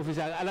am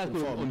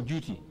on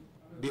duty,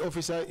 the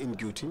officer in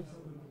duty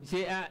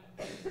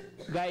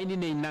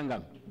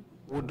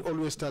would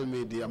always tell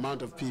me the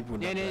amount of people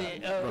that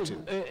brought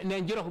in.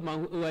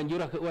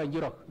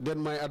 Then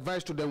my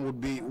advice to them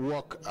would be,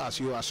 work as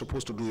you are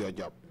supposed to do your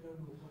job.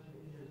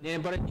 Okay.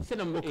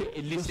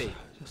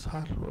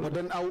 But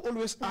then I will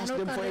always ask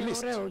them for a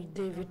list. If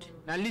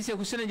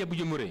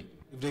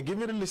they give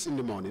me the list in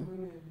the morning,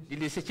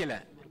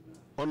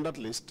 on that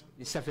list,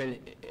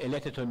 a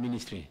letter to the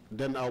ministry.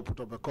 Then I'll put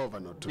up a cover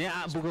note.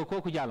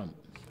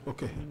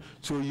 Okay.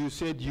 So you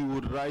said you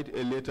would write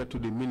a letter to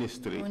the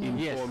ministry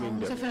informing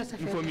them.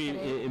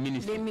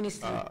 Ministry.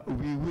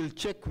 We will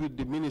check with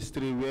the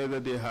ministry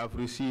whether they have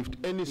received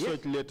any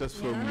such letters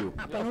from you.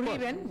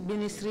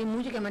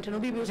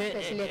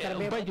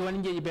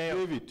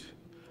 David,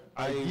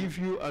 I give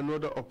you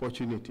another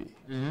opportunity.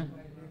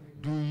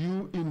 Do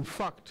you in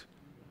fact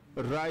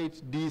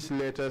write these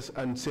letters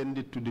and send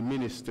it to the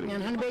ministry?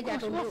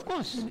 Of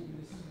course.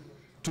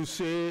 To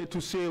say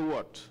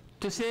what?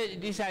 To say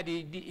these are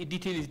the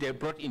details they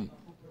brought in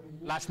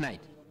last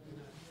night.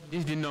 This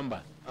is the number.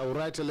 I will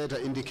write a letter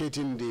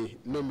indicating the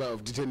number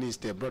of detainees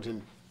they brought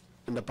in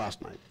the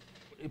past night.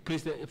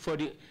 Please, for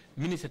the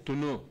minister to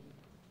know.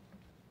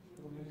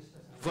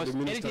 Because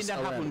anything that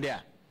happened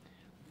there,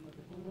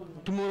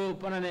 tomorrow,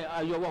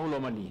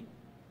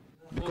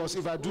 because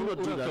if I do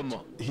not do that,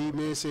 he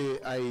may say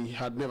I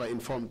had never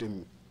informed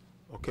him.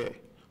 Okay.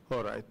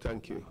 All right.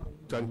 Thank you.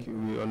 Thank you.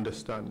 We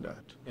understand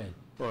that. Yeah.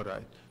 All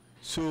right.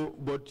 So,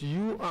 but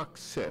you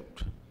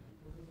accept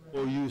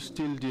or you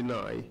still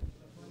deny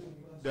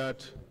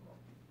that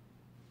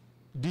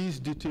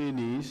these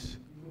detainees,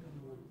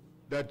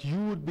 that you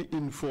would be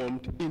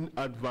informed in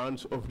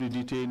advance of the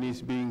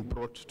detainees being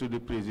brought to the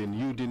prison.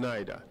 You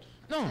deny that?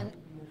 No.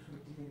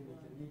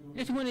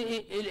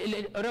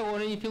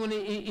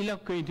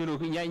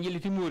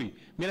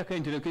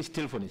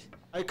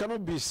 I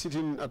cannot be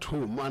sitting at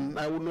home and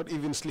I would not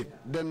even sleep.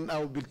 Then I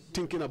will be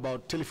thinking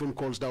about telephone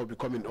calls that will be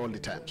coming all the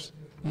times.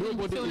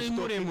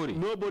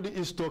 Nobody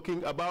is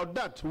talking about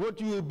that. What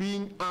you are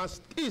being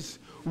asked is,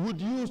 would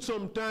you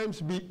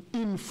sometimes be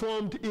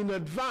informed in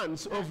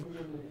advance of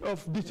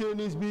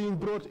detainees being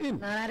brought in?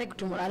 That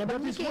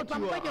is what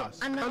you are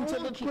asked. Answer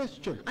that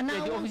question.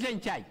 The officer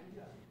in charge,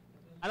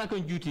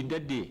 on duty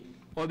that day,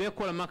 or they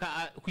call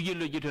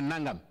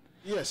Nangam.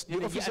 Yes,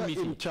 the officer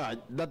in charge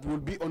that will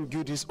be on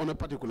duties on a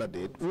particular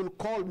date will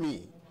call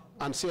me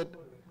and said,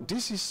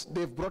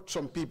 they've brought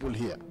some people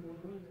here.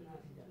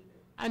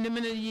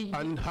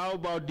 And how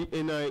about the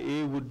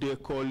NIA? Would they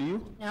call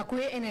you?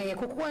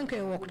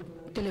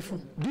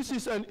 This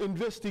is an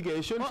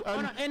investigation.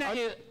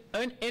 NIA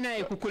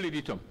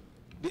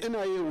the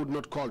NIA would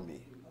not call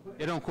me.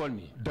 They don't call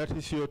me. That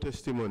is your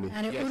testimony.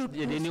 Yes,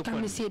 they didn't call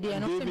me.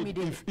 David,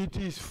 if it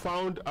is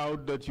found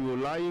out that you are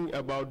lying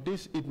about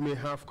this, it may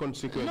have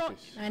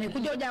consequences. No, not a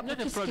problem,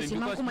 because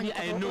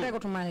I know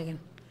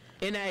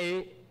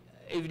NIA,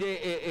 if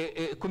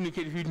they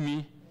communicate with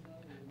me,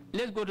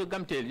 let's go to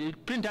Gamtel.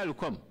 Printer will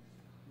come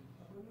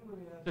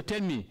to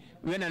tell me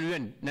when and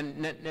when.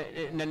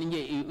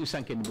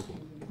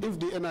 If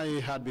the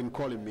NIA had been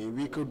calling me,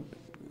 we could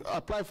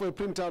apply for a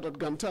printout at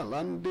Gamtel,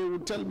 and they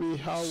would tell me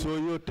how. So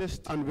your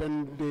and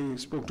when they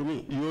spoke to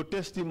me. Your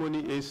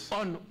testimony is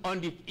on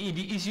the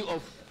issue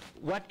of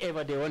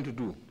whatever they want to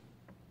do.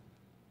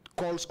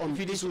 Calls on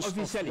issues of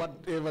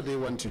whatever they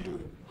want to do.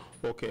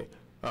 Okay.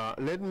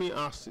 Let me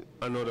ask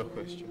another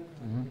question.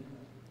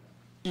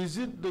 Is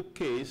it the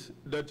case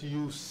that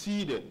you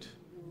ceded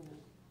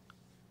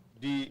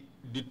the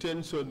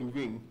detention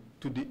wing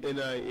to the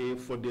NIA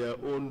for their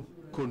own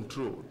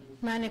control?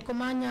 Nane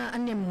komanya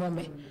ane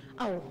mome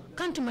au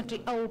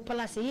kantumati au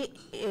palasi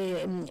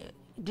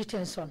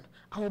detention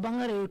au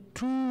bangare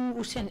tu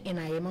usen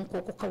NIA man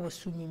ko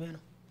kawasumi meno.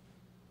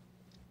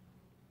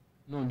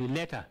 No, the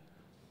letter.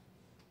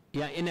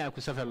 Yeah, NIA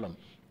kusafelom.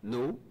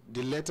 No,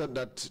 the letter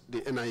that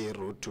the NIA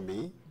wrote to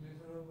me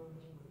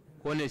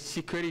on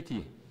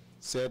security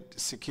said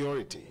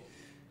security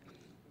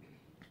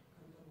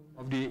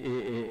of the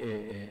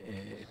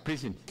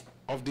prisons.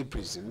 Of the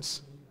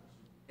prisons.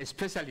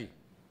 Especially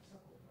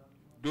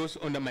those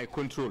under my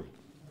control.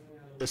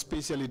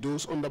 Especially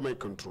those under my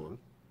control.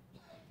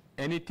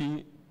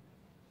 Anything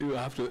you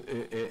have to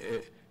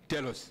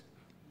tell us.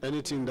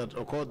 Anything that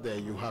occurred there,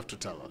 you have to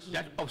tell us.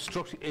 That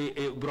obstructs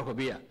a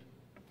Brokobia.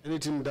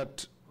 Anything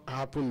that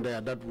happened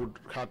there that would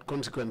have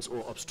consequence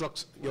or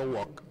obstructs your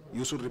work,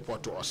 you should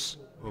report to us.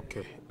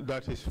 Okay,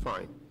 that is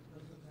fine.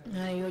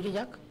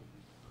 Jack.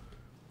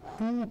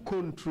 Who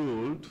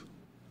controlled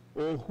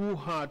or who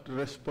had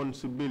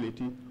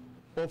responsibility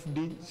of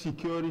the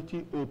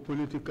security or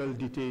political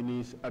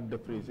detainees at the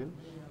prison?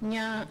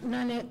 Nya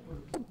nane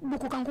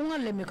buku kankunga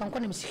leme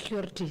kankone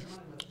security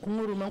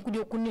kunguru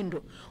mankujo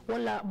kunindo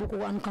wala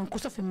buku an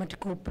kankusa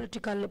matiko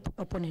political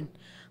opponent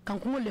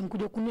kankunga lem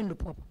kujo kunindo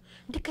pop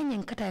dikanye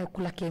nkata ya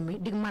kulakemi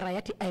dig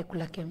marayati ay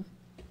kulakemi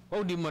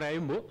Oh di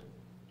marayimbo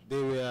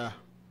they were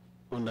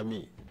under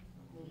me.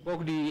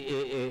 Oh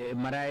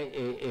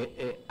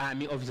the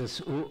army officers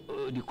who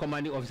the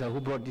commanding officer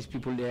who brought these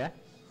people there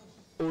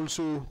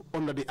Also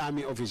under the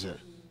army officer,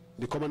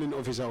 the commanding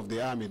officer of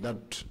the army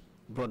that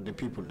brought the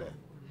people there.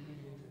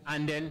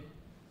 And then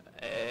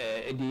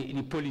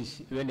the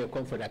police when they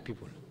come for their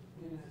people.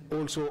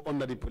 Also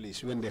under the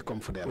police when they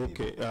come for their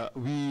people. Okay,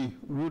 we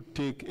would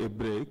take a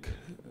break,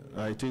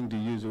 I think the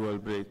usual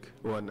break,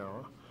 1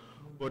 hour.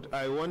 But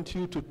I want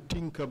you to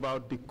think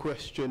about the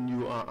question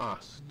you are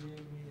asked.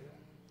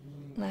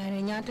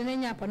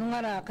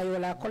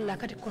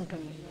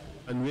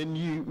 And when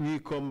we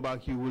come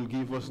back, you will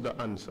give us the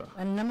answer.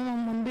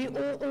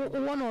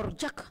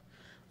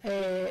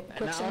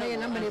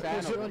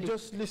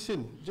 Just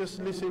listen.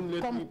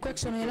 Let me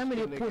question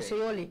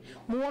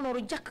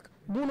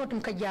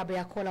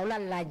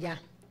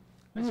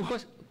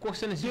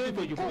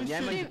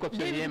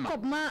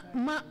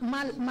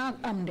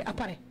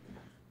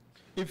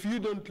if you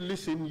don't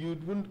listen, you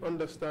won't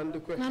understand the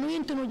question.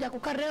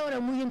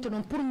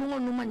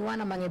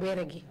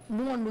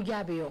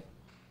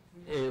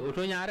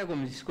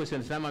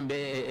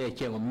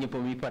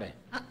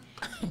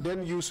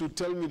 Then you should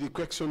tell me the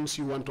questions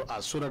you want to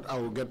ask so that I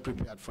will get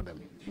prepared for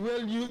them.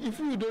 Well, if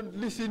you don't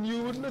listen,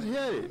 you would not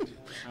hear it.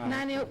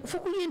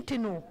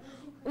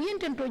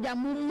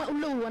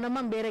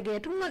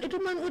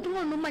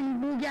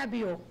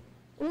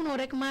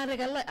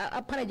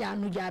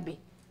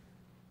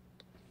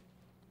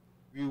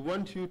 We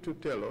want you to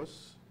tell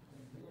us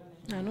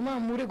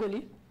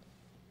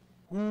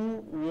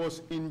who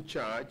was in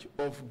charge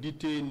of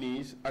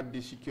detainees at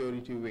the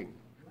security wing.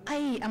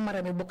 Ai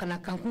amara me bokana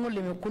kankungo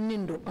le me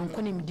kunindo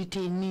ankoni mi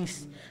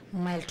detainees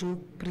mile to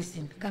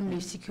prison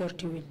kambi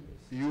security wing.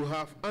 You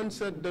have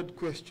answered that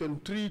question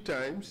 3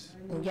 times.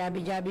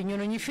 Jabi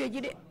nyono nyi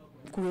feji de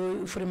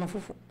ku frema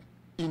fufu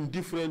in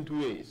different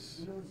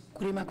ways.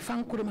 Kurima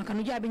kfang kurima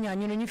kanu jabi nya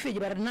nyono nyi feji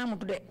bar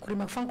namutu de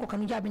kurima kfang ko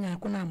kanu jabi nya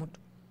ku namutu.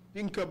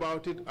 Think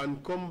about it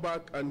and come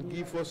back and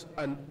give us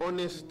an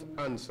honest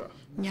answer.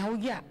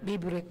 Nyauja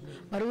biburek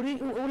baruri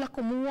ula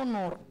ko mu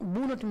wonor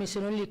bunot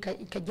mesenoli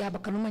ka jaba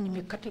kanu manyi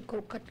mi kati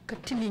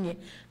katilinye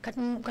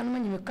kanu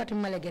manyi mi kati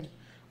malegen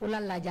ula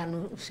la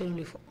janu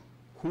senoli fo.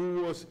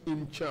 Who was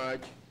in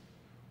charge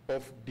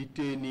of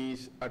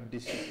detainees at the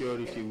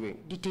security wing?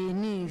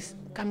 Detainees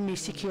kami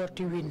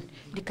security wing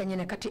di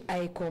kanyene kati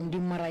ay kom di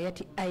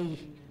marayati ay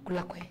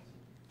kulakwe.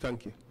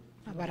 Thank you.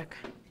 Abaraka.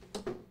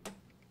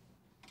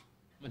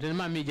 Do you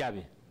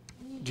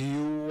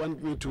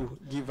want me to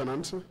give an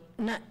answer?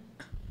 Na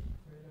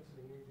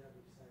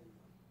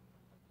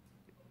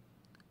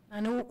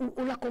anu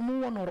ula ko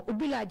mu wonor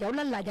ubilaja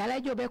ula laja la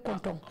jobe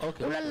kontong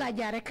ula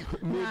laja rek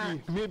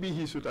maybe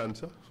he should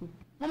answer.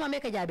 Mama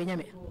meka jabe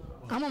nyame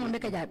mama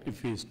meka jabe.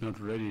 If he is not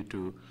ready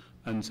to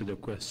answer the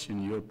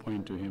question, your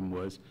point to him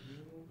was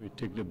we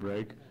take the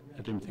break,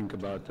 let him think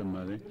about the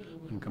money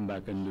and come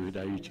back and do it.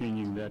 Are you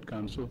changing that,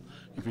 Council?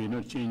 If you're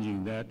not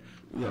changing that,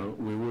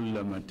 we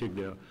will take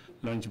the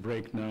lunch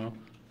break now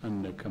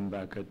and come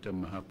back at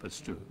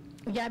 2:30.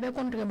 Jabe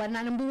kontre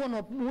banana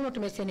mbuwono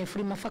tumesene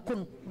frima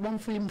fakun bon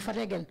film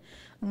fategen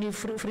ni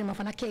frima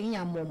fana ke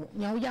nyamomo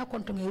nyawja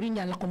kontre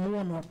ngirinya la ko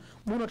muwono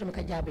buno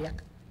tumeka jabe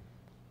yak.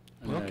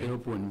 And I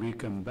hope when we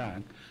come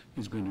back,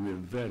 it's going to be a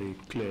very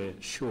clear,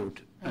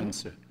 short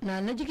answer. Na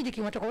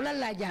jiki matoko ula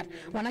lajar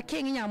wana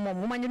kengi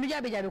nyamomo manyu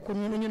jabe ko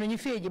nyuno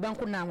nyifeji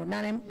banku namu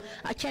na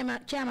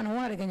chairman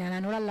wore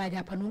ganya na ula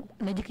lajar panu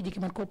na jiki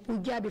matko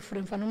jabe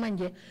frim fanu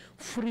manje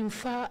frim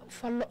fa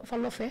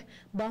lofe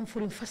bam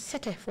frim fa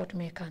sete fort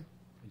mekan.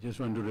 I just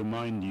want to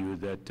remind you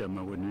that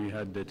when we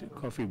had that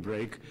coffee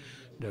break,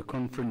 the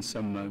conference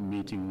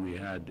meeting we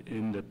had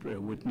in the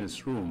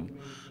witness room,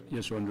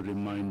 just want to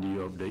remind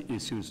you of the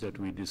issues that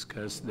we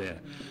discussed there,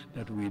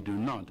 that I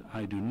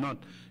do not,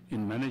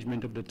 in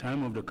management of the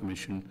time of the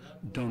commission,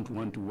 don't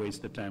want to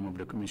waste the time of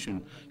the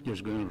commission,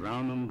 just going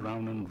round and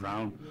round and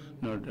round,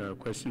 not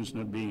questions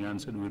not being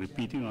answered, we're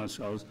repeating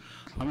ourselves.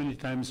 How many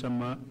times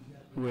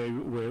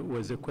where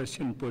was the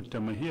question put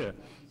here?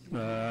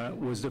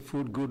 Was the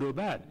food good or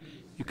bad?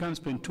 You can't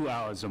spend 2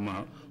 hours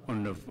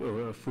on the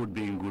food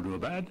being good or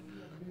bad.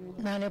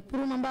 nane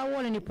pour mamba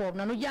wole ni pop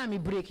nanu jami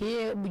break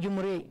ye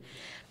bujumure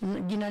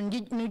dinan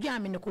nu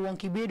jami ne ko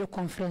wonki be de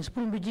conference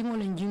pour mbi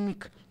jingol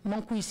njimik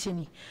man kuy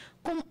seni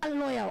comme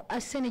allo yaw a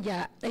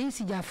senija ay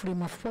si jafri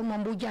ma fo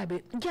mambu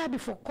jabe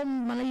fo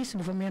comme man yisi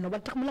bu fa meno ba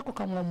tax mala ko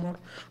kam ngomor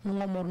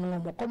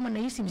comme man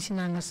yisi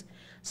bisinangas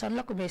san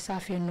la ko be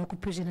safe no ko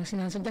president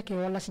sinan sa jakke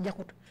wala si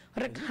jakut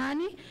rek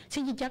hani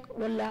si jak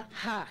wala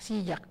ha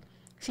si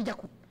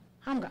jakut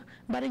xam nga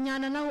bari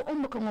ñaana na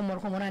o ko ngomor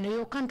ko monane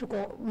yo kantu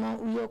ko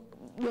yo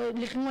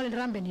li ngol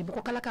rambe ni bu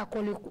ko kala ka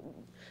ko li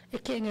e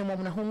kenge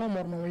mom na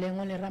ngomor no le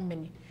ngol rambe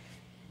ni.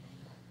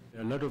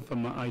 A lot of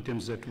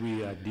items that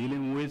we are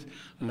dealing with,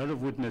 a lot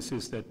of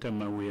witnesses that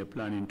we are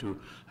planning to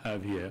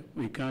have here.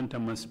 We can't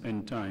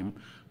spend time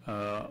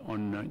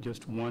on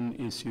just one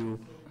issue,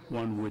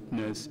 one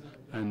witness,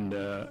 and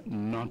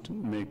not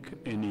make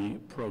any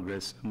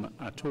progress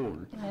at all.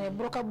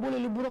 Broka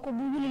bulili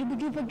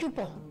bujupo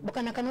jupo.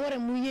 Bakana kanware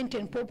mu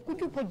yenten pop ku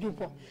jupo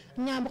jupo.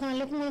 Nya bakana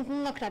le ku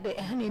ngakta de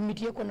hani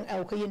mitiye kono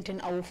aw ko yenten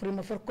aw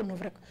frima fer kono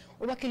rek.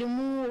 O bakili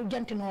mu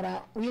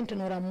jantinora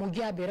yentenora mu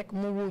jabe rek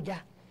mu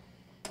wuja.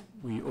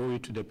 We owe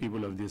it to the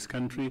people of this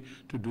country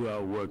to do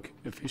our work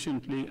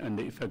efficiently and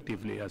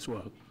effectively as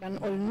well. And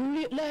all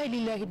la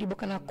ilaha di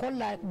bakana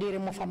kolla dere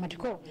mo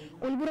famatiko.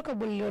 Ol buraka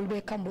bolli ol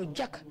be kambo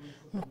jak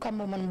no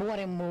kambo man bo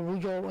ware mo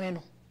wujo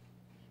weno.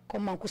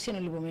 Comme man kusena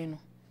libo meno.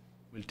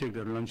 We'll take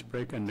the lunch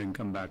break and then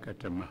come back at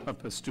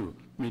 2:30.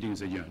 Meeting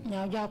is adjourned.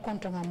 Nya ja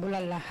konta ngam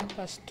bulalla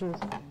 2:30.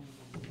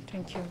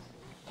 Thank you.